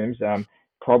today's terms,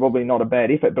 probably not a bad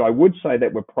effort. But I would say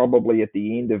that we're probably at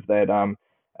the end of that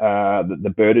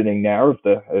the burdening now of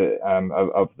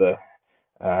the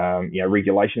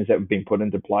regulations that have been put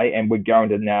into play, and we're going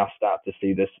to now start to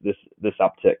see this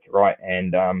uptick, right?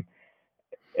 And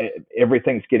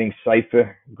everything's getting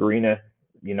safer, greener,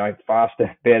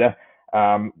 faster, better.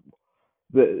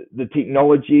 The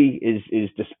technology is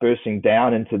dispersing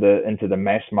down into the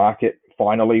mass market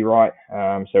finally, right?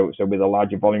 So with the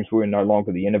larger volumes, we're no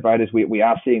longer the innovators. We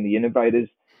are seeing the innovators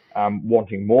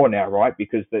wanting more now, right?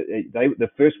 Because the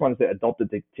first ones that adopted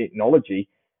the technology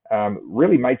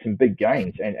really made some big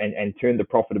gains and turned the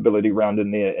profitability around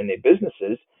in their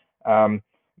businesses.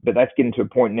 But that's getting to a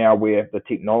point now where the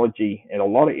technology in a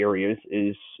lot of areas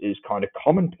is kind of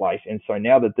commonplace, and so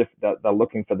now they're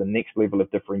looking for the next level of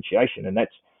differentiation, and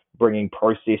that's bringing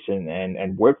process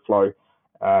and workflow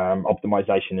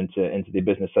optimization into their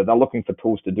business. So they're looking for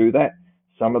tools to do that.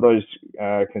 Some of those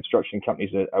construction companies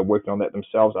are working on that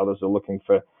themselves. Others are looking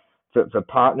for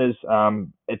partners.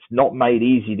 It's not made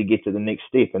easy to get to the next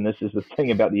step, and this is the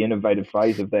thing about the innovative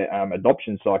phase of that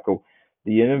adoption cycle.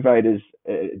 The innovators,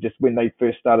 just when they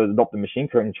first started adopting machine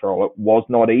control, it was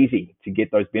not easy to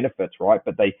get those benefits, right?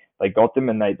 But they got them,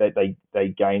 and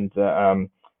they gained the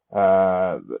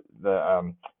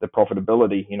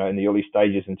profitability, in the early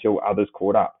stages until others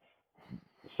caught up.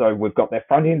 So we've got that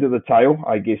front end of the tail,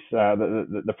 I guess,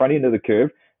 the front end of the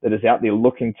curve that is out there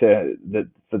looking for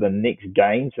the next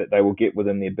gains that they will get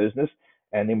within their business.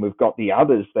 And then we've got the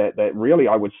others that really,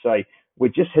 I would say, we're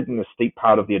just hitting the steep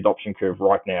part of the adoption curve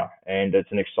right now. And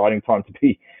it's an exciting time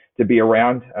to be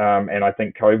around. And I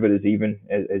think COVID has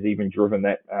even driven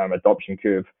that adoption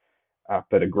curve up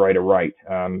at a greater rate.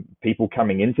 People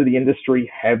coming into the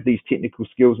industry have these technical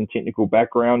skills and technical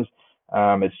backgrounds.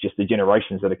 It's just the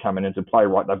generations that are coming into play,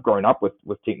 right? They've grown up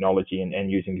with technology and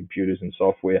using computers and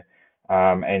software.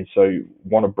 And so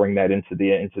want to bring that into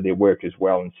their work as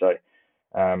well. And so,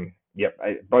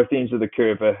 both ends of the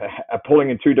curve are pulling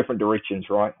in two different directions,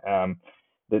 right?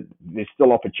 There's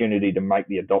still opportunity to make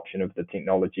the adoption of the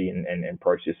technology and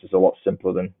processes a lot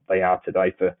simpler than they are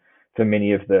today for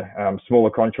many of the smaller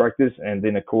contractors. And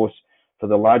then, of course, for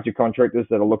the larger contractors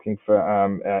that are looking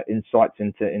for insights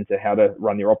into how to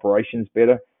run their operations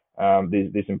better,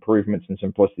 there's improvements and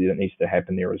simplicity that needs to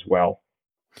happen there as well.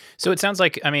 So it sounds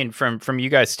like, I mean, from you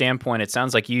guys' standpoint, it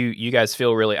sounds like you guys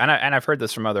feel really, and I've heard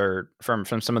this from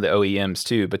some of the OEMs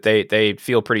too, but they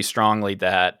feel pretty strongly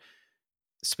that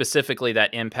specifically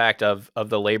that impact of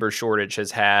the labor shortage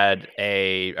has had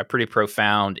a pretty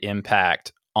profound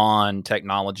impact on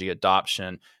technology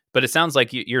adoption. But it sounds like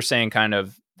you're saying kind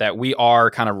of that we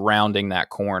are kind of rounding that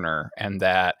corner, and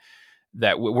that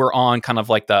we're on kind of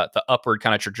like the upward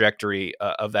kind of trajectory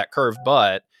of that curve,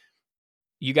 but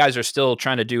you guys are still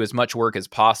trying to do as much work as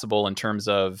possible in terms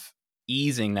of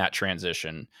easing that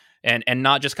transition and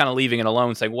not just kind of leaving it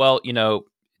alone, saying, well,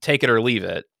 take it or leave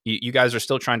it. You guys are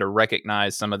still trying to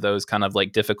recognize some of those kind of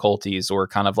like difficulties, or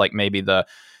kind of like maybe the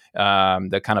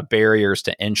kind of barriers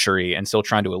to entry, and still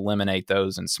trying to eliminate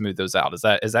those and smooth those out. Is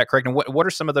that correct? And what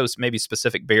are some of those maybe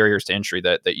specific barriers to entry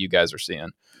that you guys are seeing?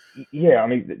 Yeah, I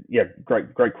mean,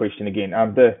 great question again.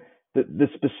 The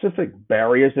specific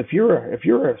barriers, if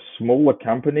you're a smaller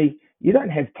company, you don't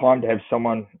have time to have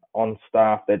someone on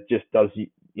staff that just does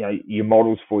your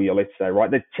models for you, let's say, right?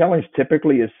 The challenge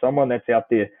typically is someone that's out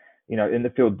there, in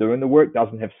the field doing the work,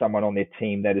 doesn't have someone on their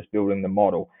team that is building the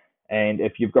model. And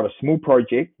if you've got a small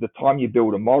project, the time you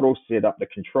build a model, set up the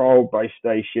control base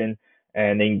station,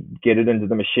 and then get it into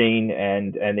the machine,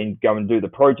 and then go and do the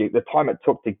project, the time it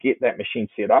took to get that machine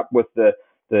set up with the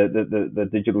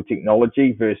digital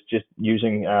technology versus just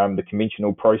using the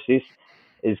conventional process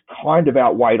is kind of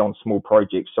outweighed on small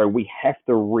projects. So we have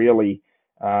to really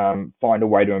find a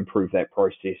way to improve that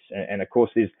process. And of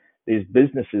course, there's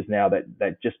businesses now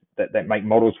that make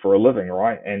models for a living,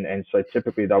 right? And so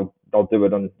typically they'll do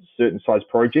it on certain size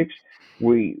projects.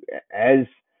 We as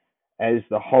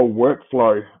the whole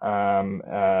workflow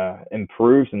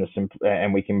improves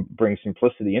and we can bring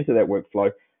simplicity into that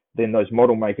workflow, then those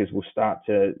model makers will start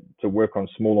to work on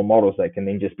smaller models that can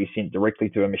then just be sent directly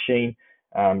to a machine,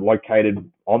 located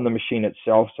on the machine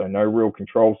itself, so no real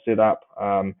control setup,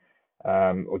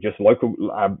 or just local,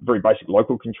 very basic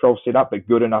local control setup, but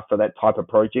good enough for that type of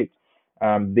project.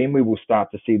 Then we will start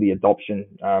to see the adoption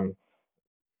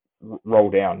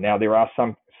roll down. Now there are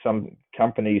some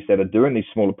companies that are doing these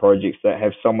smaller projects that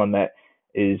have someone that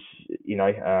is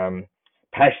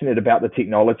passionate about the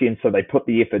technology, and so they put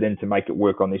the effort in to make it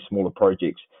work on these smaller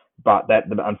projects. But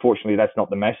unfortunately that's not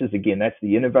the masses. Again, that's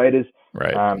the innovators,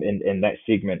 right, in that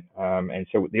segment. And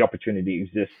so the opportunity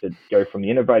exists to go from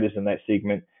the innovators in that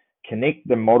segment, connect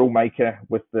the model maker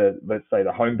with let's say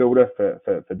the home builder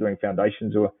for doing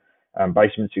foundations or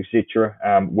basements, etc.,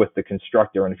 with the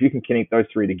constructor. And if you can connect those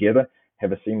three together,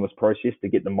 have a seamless process to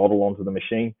get the model onto the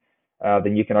machine,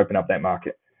 then you can open up that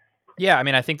market. Yeah, I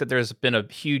mean, I think that there's been a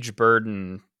huge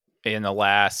burden in the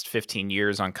last 15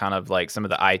 years on kind of like some of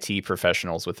the IT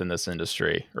professionals within this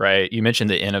industry, right? You mentioned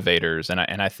the innovators, and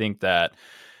I think that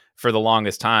for the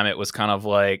longest time it was kind of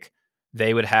like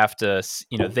they would have to,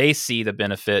 they see the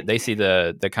benefit, they see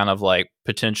the kind of like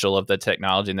potential of the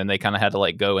technology, and then they kind of had to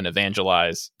like go and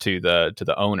evangelize to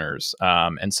the owners.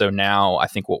 And so now I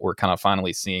think what we're kind of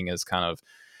finally seeing is kind of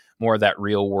more of that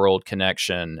real world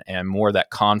connection and more of that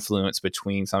confluence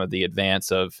between some of the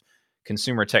advance of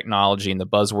consumer technology and the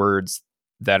buzzwords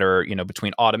that are,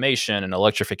 between automation and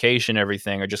electrification,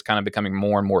 everything are just kind of becoming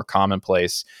more and more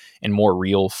commonplace and more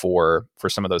real for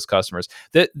some of those customers.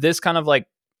 This kind of like,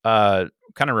 kind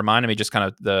of reminded me just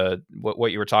kind of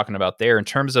what you were talking about there in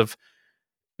terms of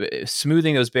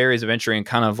smoothing those barriers of entry and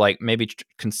kind of like maybe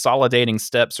consolidating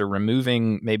steps or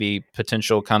removing maybe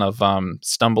potential kind of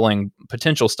stumbling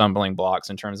blocks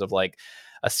in terms of like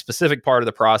a specific part of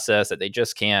the process that they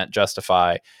just can't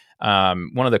justify.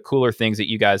 One of the cooler things that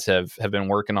you guys have been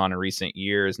working on in recent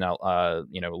years now,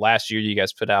 last year you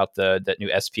guys put out that new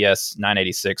SPS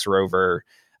 986 rover.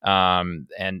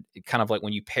 And kind of like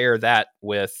when you pair that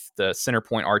with the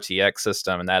Centerpoint RTX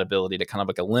system and that ability to kind of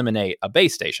like eliminate a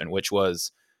base station, which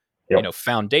was,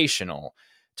 foundational.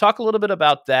 Talk a little bit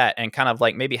about that and kind of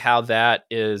like maybe how that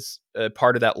is a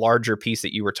part of that larger piece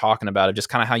that you were talking about, of just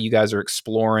kind of how you guys are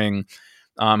exploring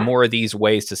more of these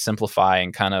ways to simplify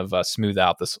and kind of smooth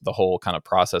out the whole kind of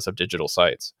process of digital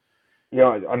sites.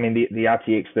 Yeah, I mean the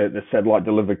RTX, the satellite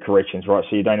delivered corrections, right?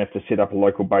 So you don't have to set up a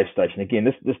local base station. Again,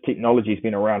 this technology's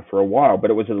been around for a while, but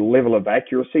it was at a level of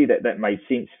accuracy that made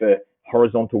sense for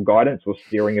horizontal guidance or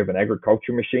steering of an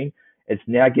agriculture machine. It's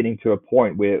now getting to a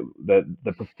point where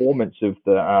the performance of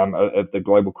the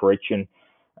global correction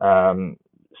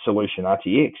solution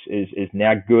RTX is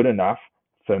now good enough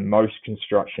for most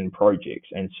construction projects.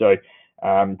 And so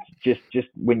just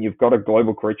when you've got a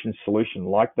global correction solution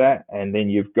like that, and then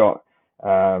you've got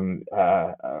a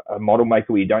model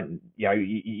maker where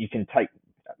you can take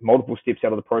multiple steps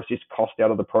out of the process, cost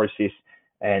out of the process,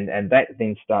 and that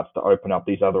then starts to open up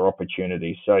these other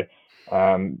opportunities. So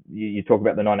you talk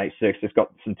about the 986, it's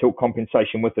got some tilt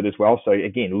compensation with it as well. So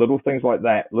again, little things like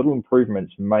that, little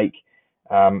improvements make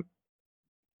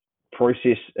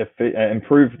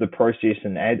improve the process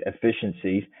and add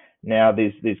efficiencies. Now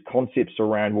there's concepts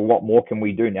around, well, what more can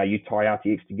we do? Now you tie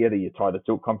RTX together, you tie the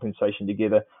tilt compensation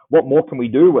together. What more can we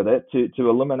do with it to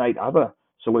eliminate other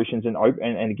solutions and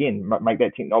again make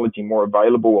that technology more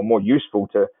available or more useful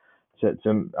to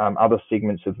other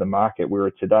segments of the market,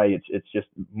 where today it's just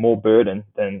more burden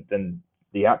than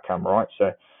the outcome, right?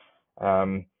 So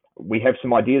we have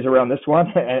some ideas around this one,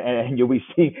 and you'll be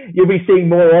seeing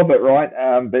more of it, right?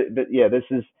 But yeah, this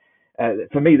is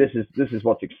for me, this is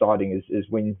what's exciting is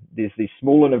when there's these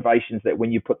small innovations that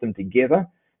when you put them together,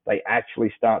 they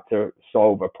actually start to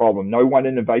solve a problem. No one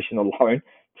innovation alone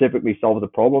typically solves a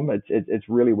problem. It's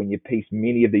really when you piece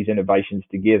many of these innovations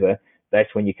together,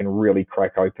 that's when you can really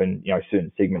crack open,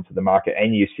 certain segments of the market,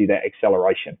 and you see that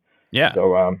acceleration. Yeah.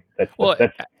 So that's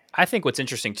I think what's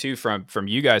interesting too from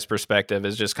you guys' perspective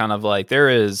is just kind of like there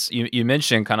is you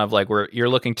mentioned kind of like where you're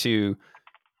looking to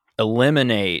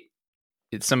eliminate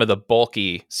some of the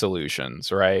bulky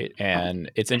solutions, right? And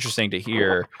it's interesting to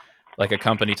hear like a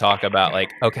company talk about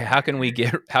like, okay, how can we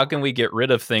get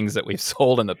rid of things that we've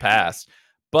sold in the past?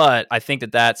 But I think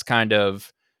that's kind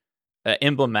of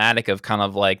emblematic of kind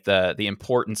of like the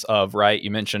importance of, right,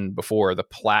 you mentioned before, the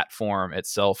platform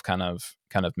itself kind of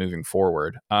moving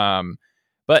forward.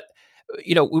 But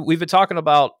we've been talking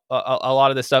about a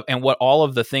lot of this stuff, and what all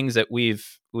of the things that we've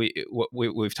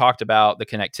talked about, the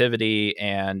connectivity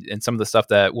and some of the stuff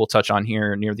that we'll touch on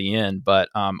here near the end. But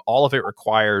all of it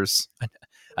requires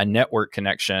a network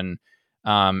connection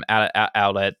out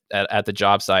at the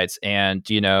job sites. And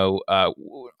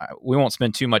we won't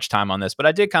spend too much time on this, but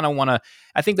I did kind of want to.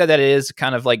 I think that is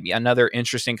kind of like another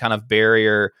interesting kind of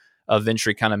barrier of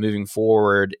entry, kind of moving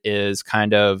forward, is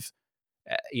kind of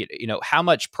how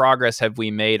much progress have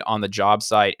we made on the job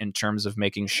site in terms of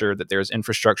making sure that there's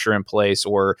infrastructure in place,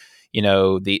 or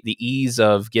the ease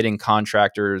of getting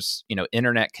contractors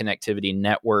internet connectivity,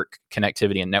 network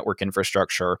connectivity, and network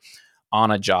infrastructure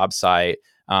on a job site.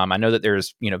 I know that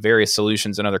there's various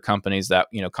solutions in other companies that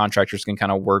contractors can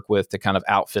kind of work with to kind of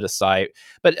outfit a site.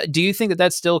 But do you think that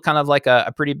that's still kind of like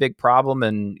a pretty big problem?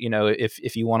 And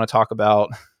if you want to talk about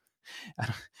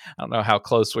I don't know how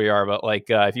close we are, but like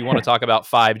if you want to talk about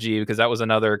 5G, because that was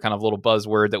another kind of little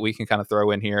buzzword that we can kind of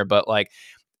throw in here. But like,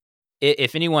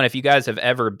 if you guys have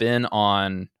ever been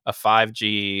on a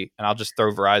 5G, and I'll just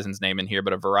throw Verizon's name in here,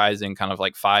 but a Verizon kind of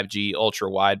like 5G ultra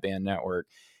wideband network,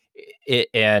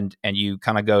 and you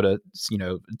kind of go to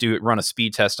run a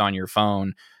speed test on your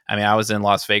phone. I mean, I was in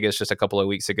Las Vegas just a couple of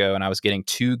weeks ago, and I was getting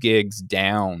 2 gigs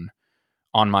down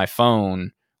on my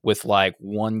phone with like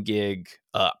 1 gig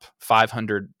up,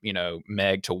 500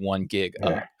 meg to 1 gig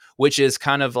up, which is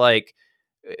bandwidth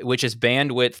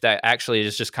that actually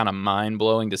is just kind of mind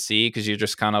blowing to see, because you're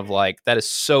just kind of like, that is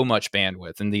so much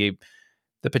bandwidth, and the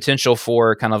potential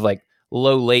for kind of like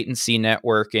low latency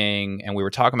networking. And we were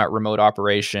talking about remote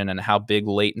operation and how big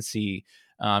latency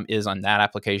is on that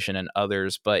application and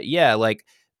others. But yeah, like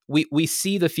we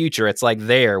see the future. It's like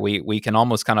there, we can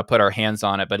almost kind of put our hands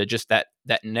on it, but it just that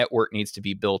network needs to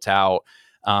be built out,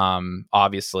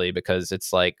 obviously, because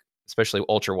it's like, especially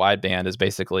ultra wideband is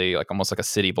basically like almost like a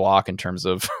city block in terms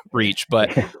of reach.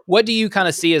 But what do you kind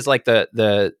of see as like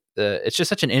the it's just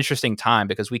such an interesting time,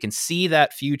 because we can see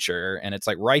that future and it's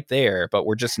like right there, but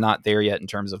we're just not there yet in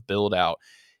terms of build out.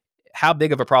 How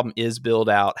big of a problem is build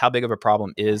out? How big of a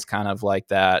problem is kind of like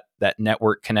that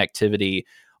network connectivity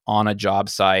on a job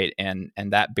site, and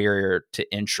that barrier to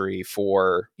entry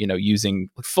for using,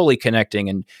 fully connecting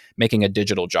and making a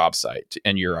digital job site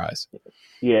in your eyes?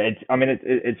 Yeah,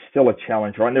 it's still a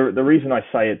challenge, right? And the reason I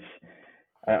say it's,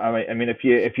 I mean,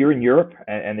 if you're in Europe,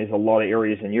 and there's a lot of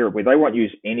areas in Europe where they won't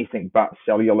use anything but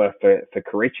cellular for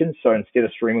corrections. So instead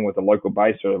of streaming with a local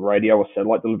base or a radio or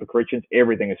satellite delivered corrections,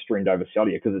 everything is streamed over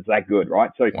cellular because it's that good,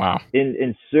 right? So wow.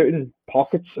 in certain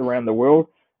pockets around the world,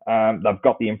 they've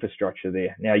got the infrastructure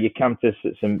there. Now you come to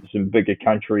some bigger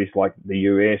countries like the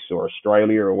US or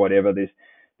Australia or whatever.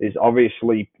 There's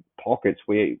obviously pockets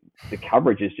where the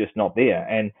coverage is just not there,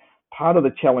 and part of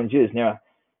the challenge is now,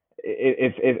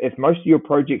 if most of your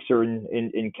projects are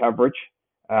in coverage,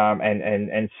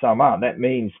 and some aren't, that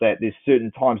means that there's certain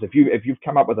times, if you've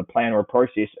come up with a plan or a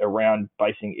process around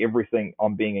basing everything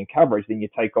on being in coverage, then you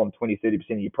take on 20-30%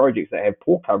 of your projects that have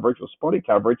poor coverage or spotty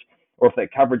coverage, or if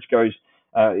that coverage goes,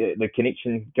 the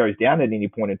connection goes down at any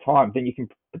point in time, then you can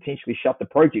potentially shut the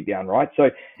project down, right?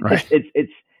 So right.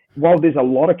 It's while there's a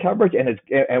lot of coverage, and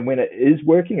when it is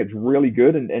working, it's really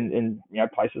good, in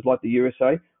places like the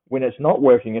USA. When it's not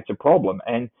working, it's a problem.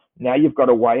 And now you've got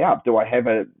to weigh up: do I have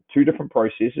two different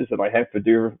processes that I have for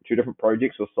two different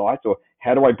projects or sites, or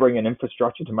how do I bring in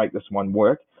infrastructure to make this one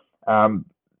work? A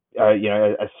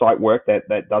site work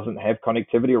that doesn't have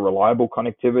connectivity or reliable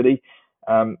connectivity.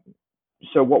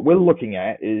 So what we're looking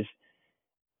at is,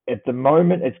 at the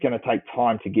moment, it's going to take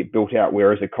time to get built out,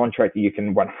 whereas a contractor, you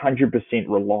can 100%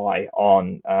 rely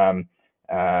on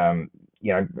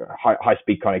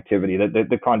high-speed connectivity,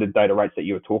 the kind of data rates that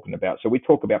you were talking about. So we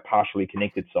talk about partially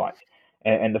connected sites,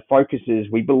 and the focus is,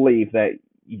 we believe that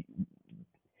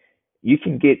you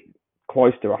can get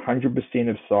close to 100%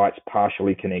 of sites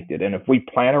partially connected, and if we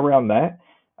plan around that,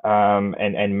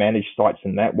 and manage sites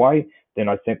in that way, then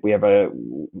I think we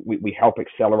help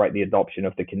accelerate the adoption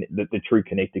of the true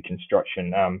connected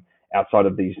construction outside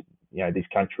of these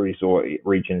countries or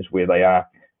regions where they are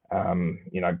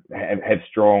have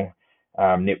strong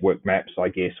network maps, I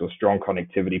guess, or strong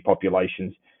connectivity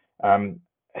populations. So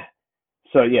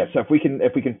if we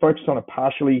can focus on a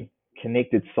partially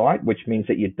connected site, which means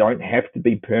that you don't have to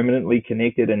be permanently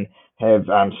connected and have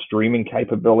streaming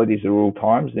capabilities at all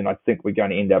times, then I think we're going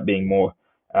to end up being more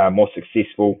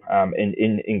successful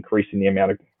in increasing the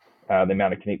amount of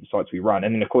connected sites we run.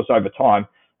 And then, of course, over time,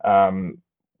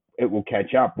 it will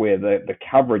catch up where the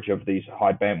coverage of these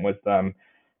high bandwidth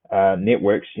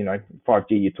networks, 5G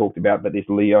you talked about, but there's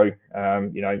LEO,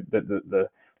 the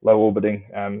low orbiting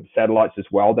satellites as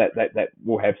well that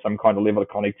will have some kind of level of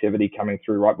connectivity coming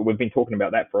through, right? But we've been talking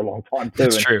about that for a long time too,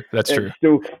 That's true. That's true.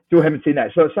 Still haven't seen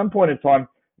that. So at some point in time,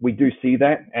 we do see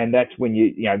that, and that's when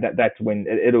that's when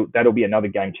that'll be another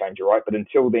game changer, right? But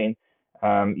until then,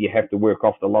 you have to work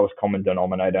off the lowest common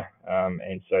denominator,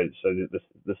 and so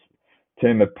this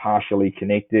term of partially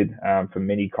connected for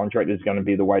many contractors is going to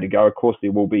be the way to go. Of course,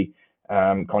 there will be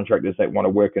contractors that want to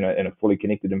work in a fully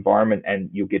connected environment,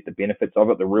 and you'll get the benefits of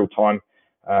it, the real time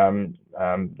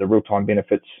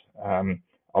benefits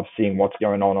of seeing what's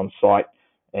going on site,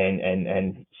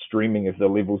 and streaming of the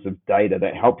levels of data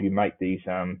that help you make these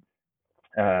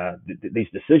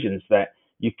decisions that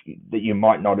you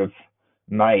might not have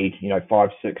made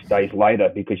 5-6 days later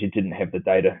because you didn't have the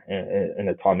data in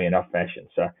a timely enough fashion.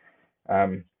 So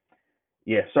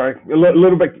sorry, a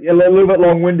little bit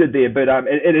long-winded there, but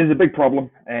it is a big problem,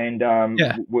 and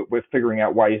we're figuring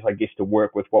out ways, I guess, to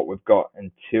work with what we've got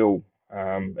until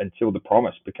the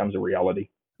promise becomes a reality.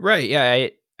 Right. Yeah.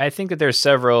 I think that there's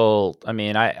several. I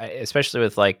mean, I especially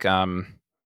with like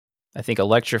I think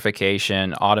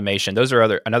electrification, automation. Those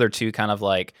are another two kind of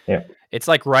like. Yeah. It's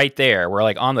like right there. We're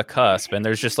like on the cusp, and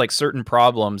there's just like certain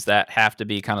problems that have to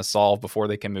be kind of solved before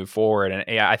they can move forward.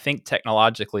 And I think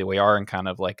technologically we are in kind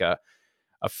of like a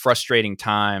frustrating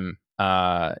time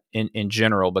in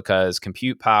general, because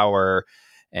compute power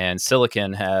and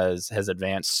silicon has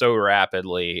advanced so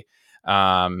rapidly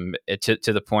to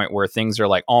the point where things are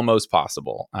like almost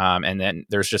possible. And then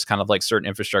there's just kind of like certain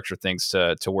infrastructure things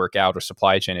to work out, or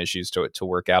supply chain issues to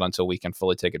work out until we can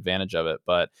fully take advantage of it.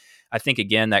 But I think,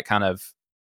 again, that kind of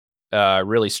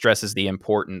really stresses the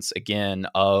importance, again,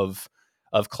 of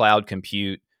cloud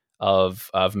compute, of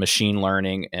machine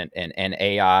learning and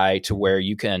AI, to where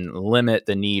you can limit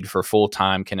the need for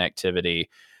full-time connectivity,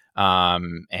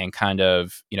 and kind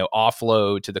of,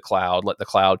 offload to the cloud, let the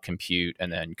cloud compute,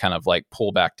 and then kind of like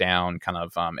pull back down kind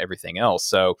of everything else.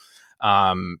 So,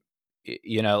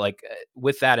 like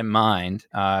with that in mind,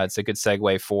 it's a good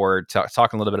segue for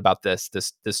talking a little bit about this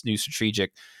new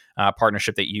strategic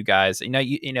partnership that you guys,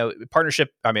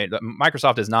 partnership. I mean,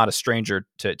 Microsoft is not a stranger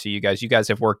to you guys. You guys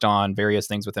have worked on various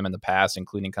things with them in the past,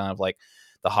 including kind of like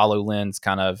the HoloLens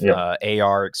kind of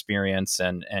AR experience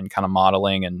and kind of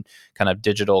modeling and kind of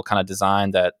digital kind of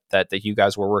design that you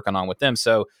guys were working on with them.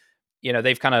 So,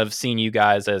 they've kind of seen you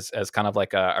guys as kind of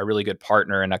like a really good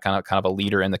partner and a kind of a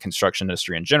leader in the construction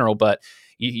industry in general. But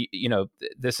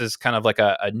this is kind of like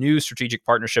a new strategic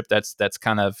partnership that's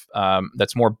kind of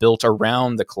that's more built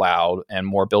around the cloud and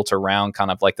more built around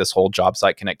kind of like this whole job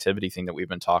site connectivity thing that we've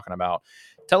been talking about.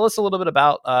 Tell us a little bit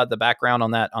about the background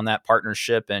on that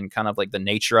partnership and kind of like the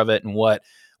nature of it, and what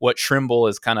Trimble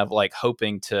is kind of like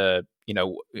hoping to,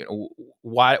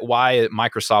 why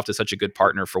Microsoft is such a good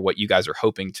partner for what you guys are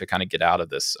hoping to kind of get out of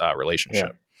this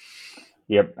relationship.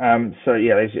 Yep. So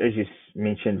as you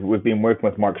mentioned, we've been working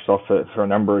with Microsoft for a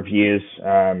number of years.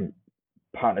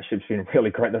 Partnership's been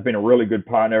really great. They've been a really good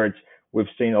partner. We've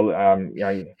seen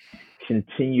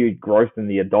continued growth in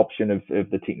the adoption of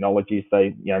the technologies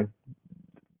they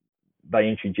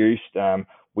introduced.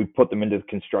 We put them into the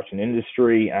construction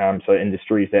industry, so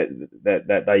industries that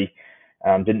they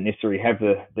didn't necessarily have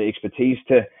the expertise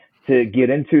to get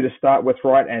into to start with,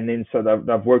 right? And then so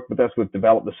they've worked with us. We've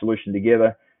developed the solution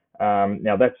together.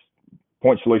 Now that's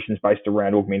point solutions based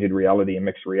around augmented reality and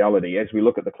mixed reality. As we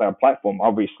look at the cloud platform,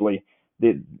 obviously,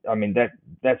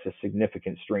 that's a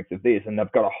significant strength of theirs, and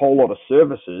they've got a whole lot of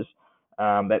services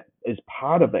that is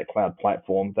part of that cloud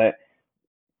platform that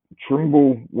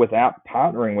Trimble, without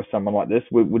partnering with someone like this,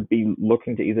 would be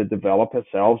looking to either develop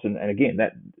ourselves, and again,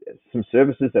 that some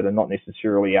services that are not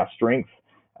necessarily our strength.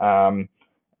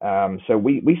 So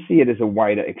we see it as a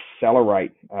way to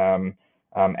accelerate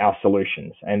our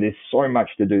solutions, and there's so much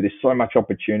to do. There's so much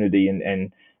opportunity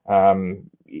and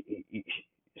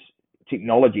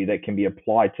technology that can be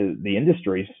applied to the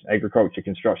industries, agriculture,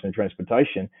 construction, and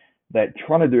transportation, that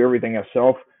trying to do everything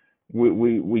ourselves,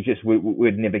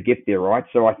 we'd never get there, right?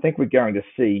 So I think we're going to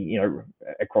see,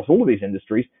 across all of these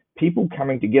industries, people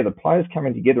coming together, players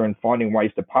coming together and finding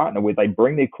ways to partner where they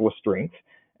bring their core strengths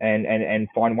and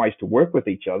find ways to work with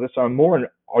each other. So more an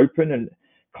open and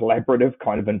collaborative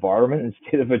kind of environment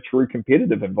instead of a true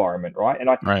competitive environment, right? And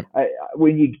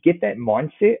when you get that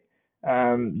mindset,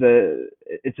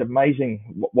 it's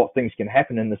amazing what things can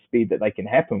happen and the speed that they can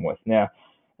happen with. Now,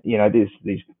 there's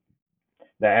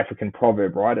the African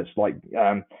proverb, right? It's like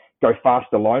go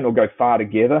fast alone or go far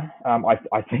together.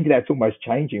 I think that's almost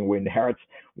changing when now it's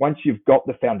once you've got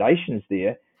the foundations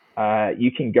there,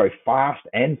 you can go fast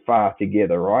and far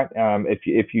together, right?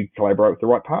 If you collaborate with the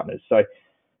right partners. So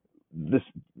this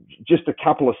just a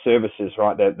couple of services,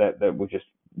 right? That we've just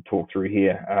talk through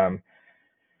here.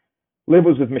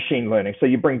 Levels of machine learning. So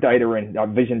you bring data in,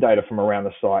 vision data from around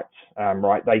the sites,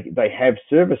 right? They have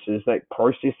services that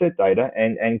process that data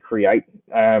and create,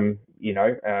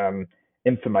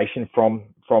 information from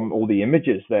all the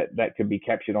images that could be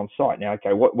captured on site. Now,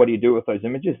 okay, what do you do with those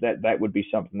images? That would be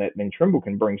something that then Trimble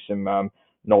can bring some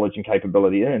knowledge and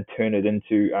capability in and turn it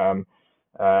into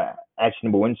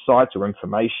actionable insights or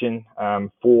information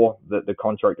for the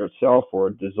contractor itself or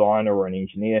a designer or an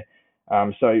engineer.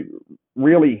 So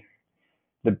really,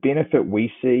 the benefit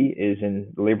we see is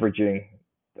in leveraging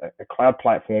a cloud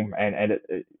platform, and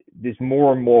there's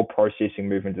more and more processing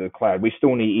moving to the cloud. We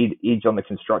still need edge on the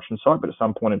construction side, but at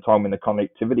some point in time when the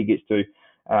connectivity gets to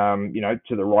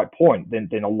to the right point,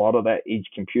 then a lot of that edge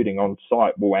computing on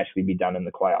site will actually be done in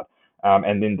the cloud.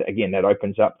 And then again, that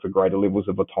opens up for greater levels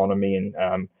of autonomy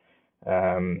and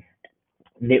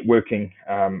networking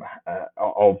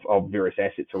of various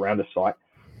assets around a site.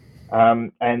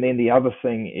 And then the other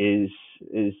thing is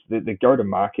the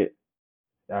go-to-market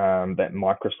that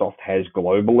Microsoft has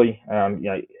globally.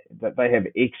 That they have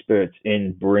experts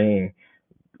in bringing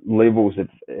levels of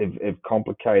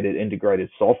complicated integrated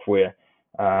software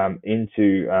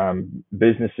into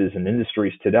businesses and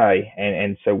industries today,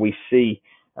 and so we see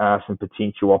some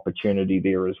potential opportunity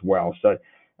there as well. So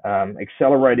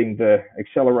accelerating the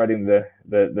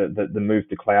move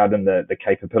to cloud and the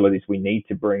capabilities we need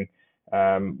to bring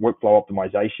workflow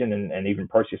optimization and even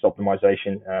process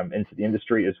optimization into the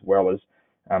industry, as well as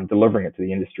delivering it to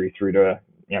the industry through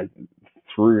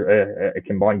a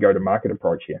combined go-to-market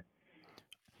approach here.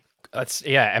 That's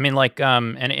I mean, like,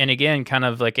 and again, kind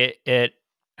of like it.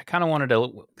 I kind of wanted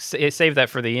to save that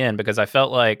for the end because I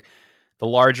felt like the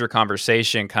larger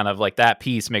conversation, kind of like that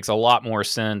piece, makes a lot more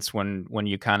sense when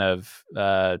you kind of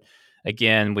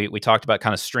again, we talked about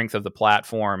kind of strength of the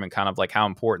platform and kind of like how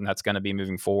important that's going to be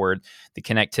moving forward, the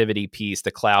connectivity piece,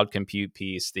 the cloud compute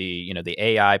piece, the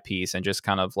AI piece, and just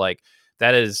kind of like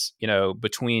that is,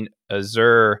 between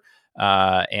Azure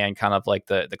and kind of like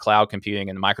the cloud computing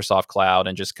and the Microsoft cloud,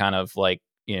 and just kind of like,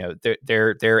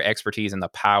 their expertise and the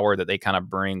power that they kind of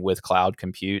bring with cloud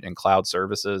compute and cloud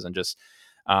services, and just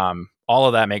all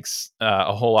of that makes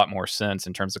a whole lot more sense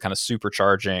in terms of kind of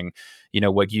supercharging,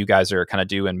 what you guys are kind of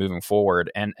doing moving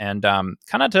forward. And kind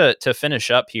of to finish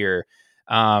up here,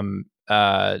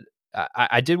 I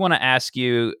did want to ask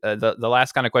you the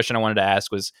last kind of question I wanted to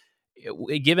ask was,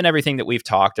 given everything that we've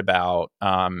talked about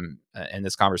in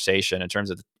this conversation in terms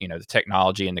of the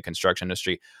technology in the construction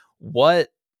industry, what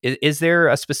is there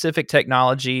a specific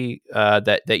technology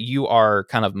that you are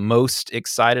kind of most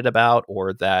excited about,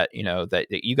 or that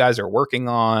that you guys are working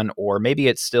on, or maybe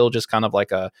it's still just kind of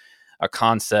like a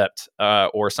concept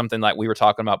or something like we were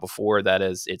talking about before that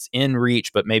it's in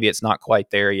reach, but maybe it's not quite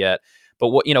there yet? But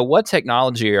what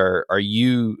technology are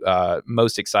you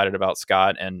most excited about,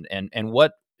 Scott, and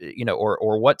what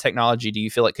or what technology do you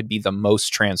feel like could be the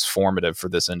most transformative for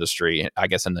this industry, I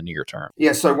guess, in the near term?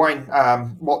 Yeah, so Wayne,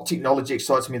 what technology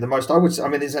excites me the most?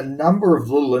 There's a number of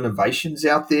little innovations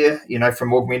out there,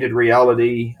 from augmented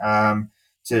reality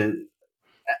to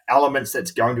elements that's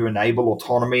going to enable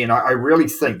autonomy. And I really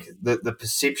think that the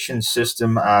perception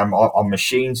system on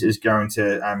machines is going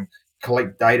to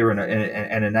collect data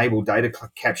and enable data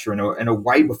capture in a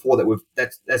way before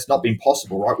that's not been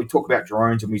possible, right? We talk about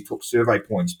drones and we talk survey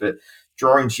points, but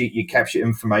drones, you capture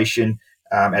information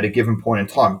at a given point in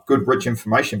time, good, rich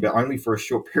information, but only for a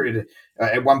short period.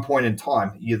 At one point in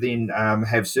time, you then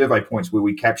have survey points where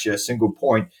we capture a single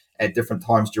point at different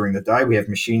times during the day. We have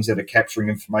machines that are capturing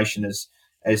information as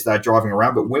they're driving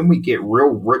around. But when we get real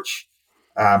rich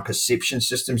perception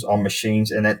systems on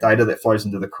machines and that data that flows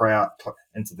into the cloud,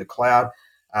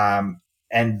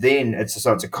 and then it's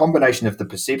a combination of the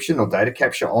perception or data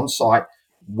capture on site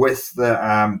with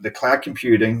the cloud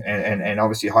computing and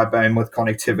obviously high bandwidth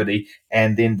connectivity,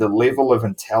 and then the level of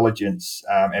intelligence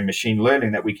and machine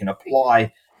learning that we can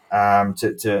apply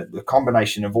to the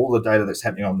combination of all the data that's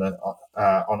happening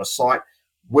on a site,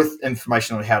 with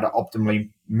information on how to optimally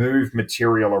move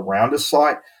material around a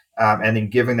site, and then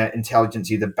giving that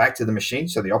intelligence either back to the machine,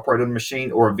 so the operator of the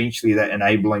machine, or eventually that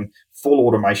enabling full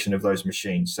automation of those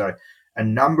machines. So a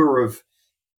number of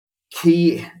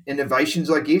key innovations,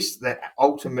 I guess, that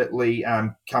ultimately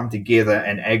come together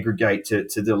and aggregate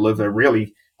to deliver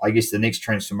really, I guess, the next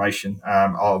transformation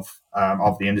of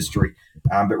the industry.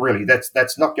 But really,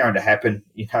 that's not going to happen,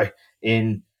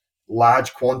 in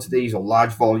large quantities or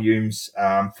large volumes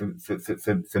for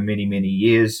many, many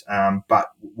years.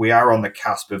 But we are on the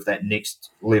cusp of that next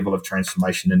level of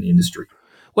transformation in the industry.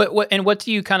 What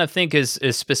do you kind of think is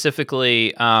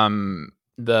specifically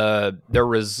the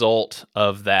result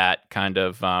of that kind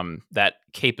of that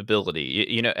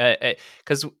capability,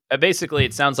 because basically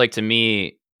it sounds like to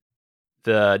me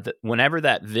the whenever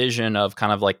that vision of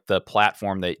kind of like the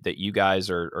platform that you guys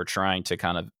are trying to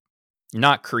kind of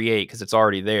not create because it's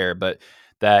already there, but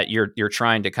that you're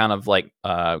trying to kind of like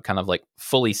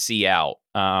fully see out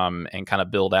and kind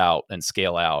of build out and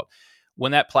scale out.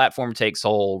 When that platform takes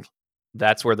hold,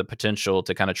 that's where the potential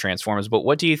to kind of transform is. But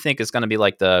what do you think is going to be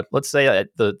like let's say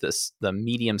the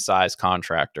medium-sized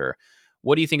contractor?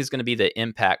 What do you think is going to be the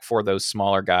impact for those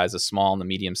smaller guys, the small and the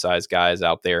medium-sized guys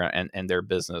out there and their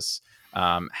business?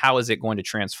 How is it going to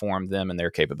transform them and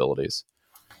their capabilities?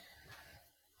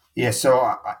 Yeah,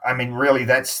 so I mean, really,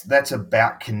 that's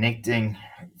about connecting.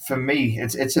 For me,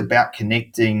 it's about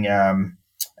connecting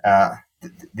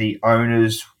the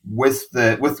owners with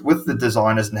the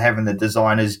designers and having the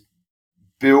designers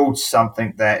build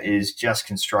something that is just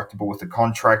constructible with the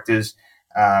contractors,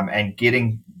 and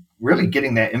getting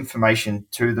that information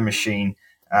to the machine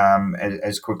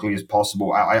as quickly as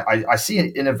possible. I see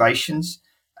innovations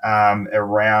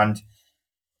around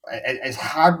as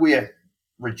hardware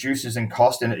reduces in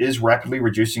cost, and it is rapidly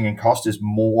reducing in cost as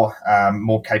more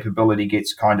capability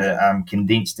gets kind of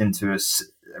condensed into a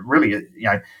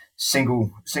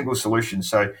single solution.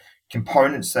 So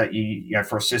components that you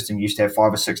for a system used to have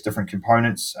 5 or 6 different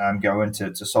components go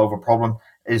into to solve a problem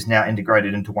is now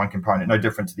integrated into one component. No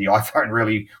different to the iPhone,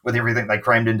 really, with everything they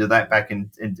crammed into that back in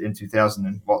 2000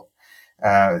 and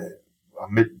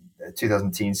mid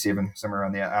 2010, 7, somewhere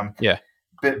around there.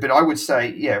 But I would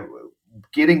say,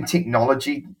 getting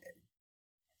technology,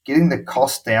 getting the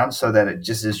cost down so that it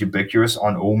just is ubiquitous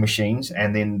on all machines,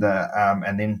 and then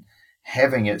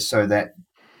having it so that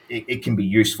it can be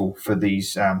useful for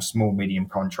these small, medium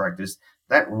contractors.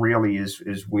 That really is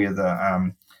where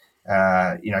the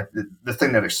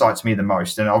thing that excites me the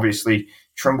most. And obviously,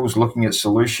 Trimble's looking at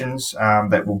solutions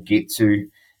that will get to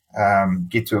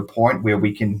a point where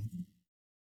we can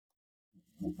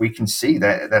see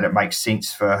that it makes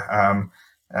sense for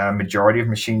majority of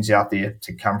machines out there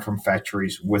to come from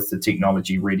factories with the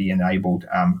technology ready enabled,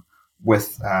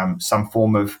 with some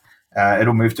form of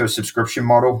it'll move to a subscription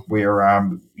model where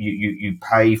you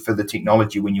pay for the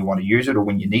technology when you want to use it or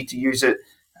when you need to use it,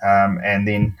 and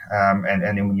then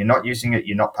when you're not using it,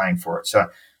 you're not paying for it. So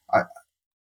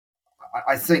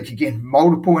I think, again,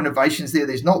 multiple innovations there.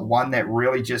 There's not one that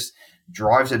really just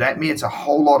drives it at me. It's a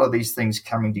whole lot of these things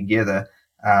coming together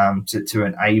to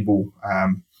enable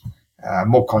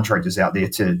more contractors out there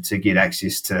to get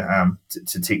access to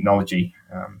technology.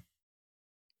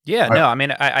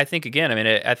 I think again,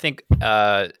 I think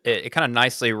it kind of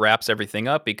nicely wraps everything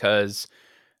up, because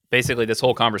basically this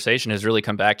whole conversation has really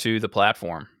come back to the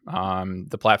platform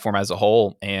as a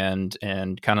whole, and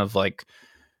kind of like,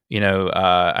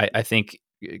 I think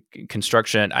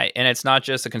construction, and it's not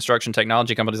just the construction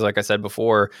technology companies. Like I said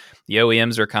before, the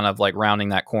OEMs are kind of like rounding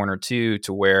that corner too,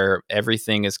 to where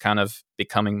everything is kind of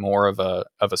becoming more of a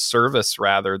service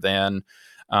rather than,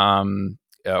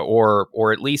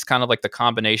 or at least kind of like the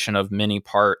combination of many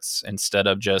parts instead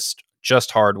of just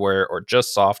hardware or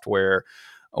just software,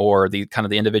 or the kind of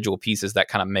the individual pieces that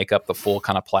kind of make up the full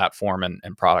kind of platform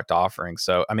and product offering.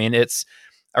 So, I mean, it's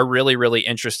a really, really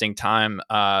interesting time.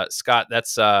 Scott,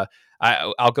 that's,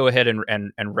 I'll go ahead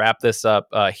and wrap this up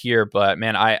here, but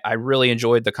man, I really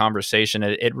enjoyed the conversation.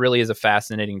 It really is a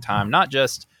fascinating time, not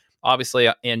just obviously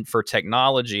for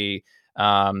technology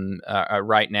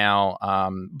right now,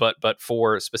 but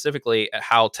for specifically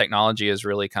how technology is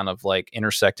really kind of like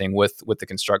intersecting with the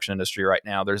construction industry right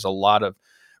now. There's a lot of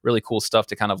really cool stuff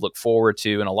to kind of look forward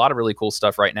to, and a lot of really cool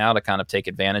stuff right now to kind of take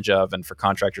advantage of, and for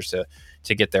contractors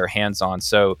to get their hands on.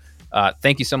 So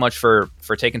thank you so much for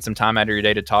taking some time out of your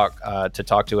day to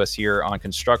talk to us here on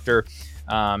Constructor.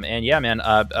 And yeah, man,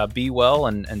 be well,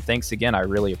 and thanks again. I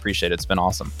really appreciate it. It's been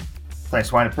awesome.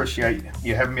 Thanks, Wayne. Appreciate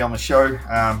you having me on the show.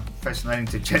 Fascinating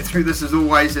to chat through this as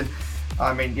always. And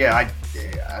I mean,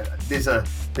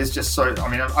 there's just so, I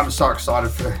mean, I'm so excited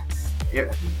for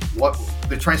what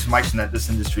the transformation that this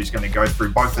industry is going to go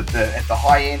through, both at the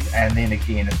high end, and then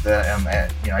again at the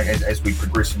as we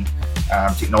progress and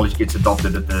technology gets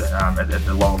adopted at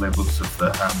the lower levels of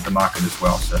the market as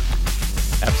well. So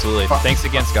absolutely. Thanks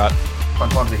again, Scott. Fun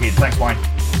times ahead. Thanks, Wayne.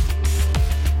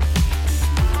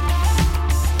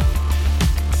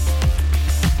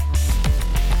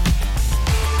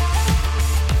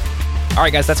 All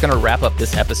right, guys, that's going to wrap up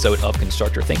this episode of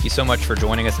Constructor. Thank you so much for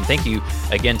joining us. And thank you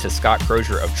again to Scott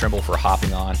Crozier of Trimble for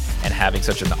hopping on and having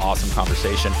such an awesome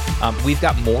conversation. We've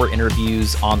got more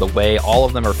interviews on the way. All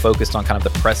of them are focused on kind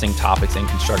of the pressing topics in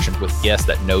construction with guests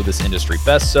that know this industry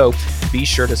best. So be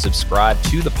sure to subscribe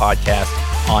to the podcast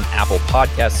on Apple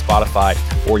Podcasts, Spotify,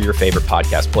 or your favorite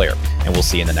podcast player. And we'll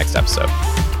see you in the next episode.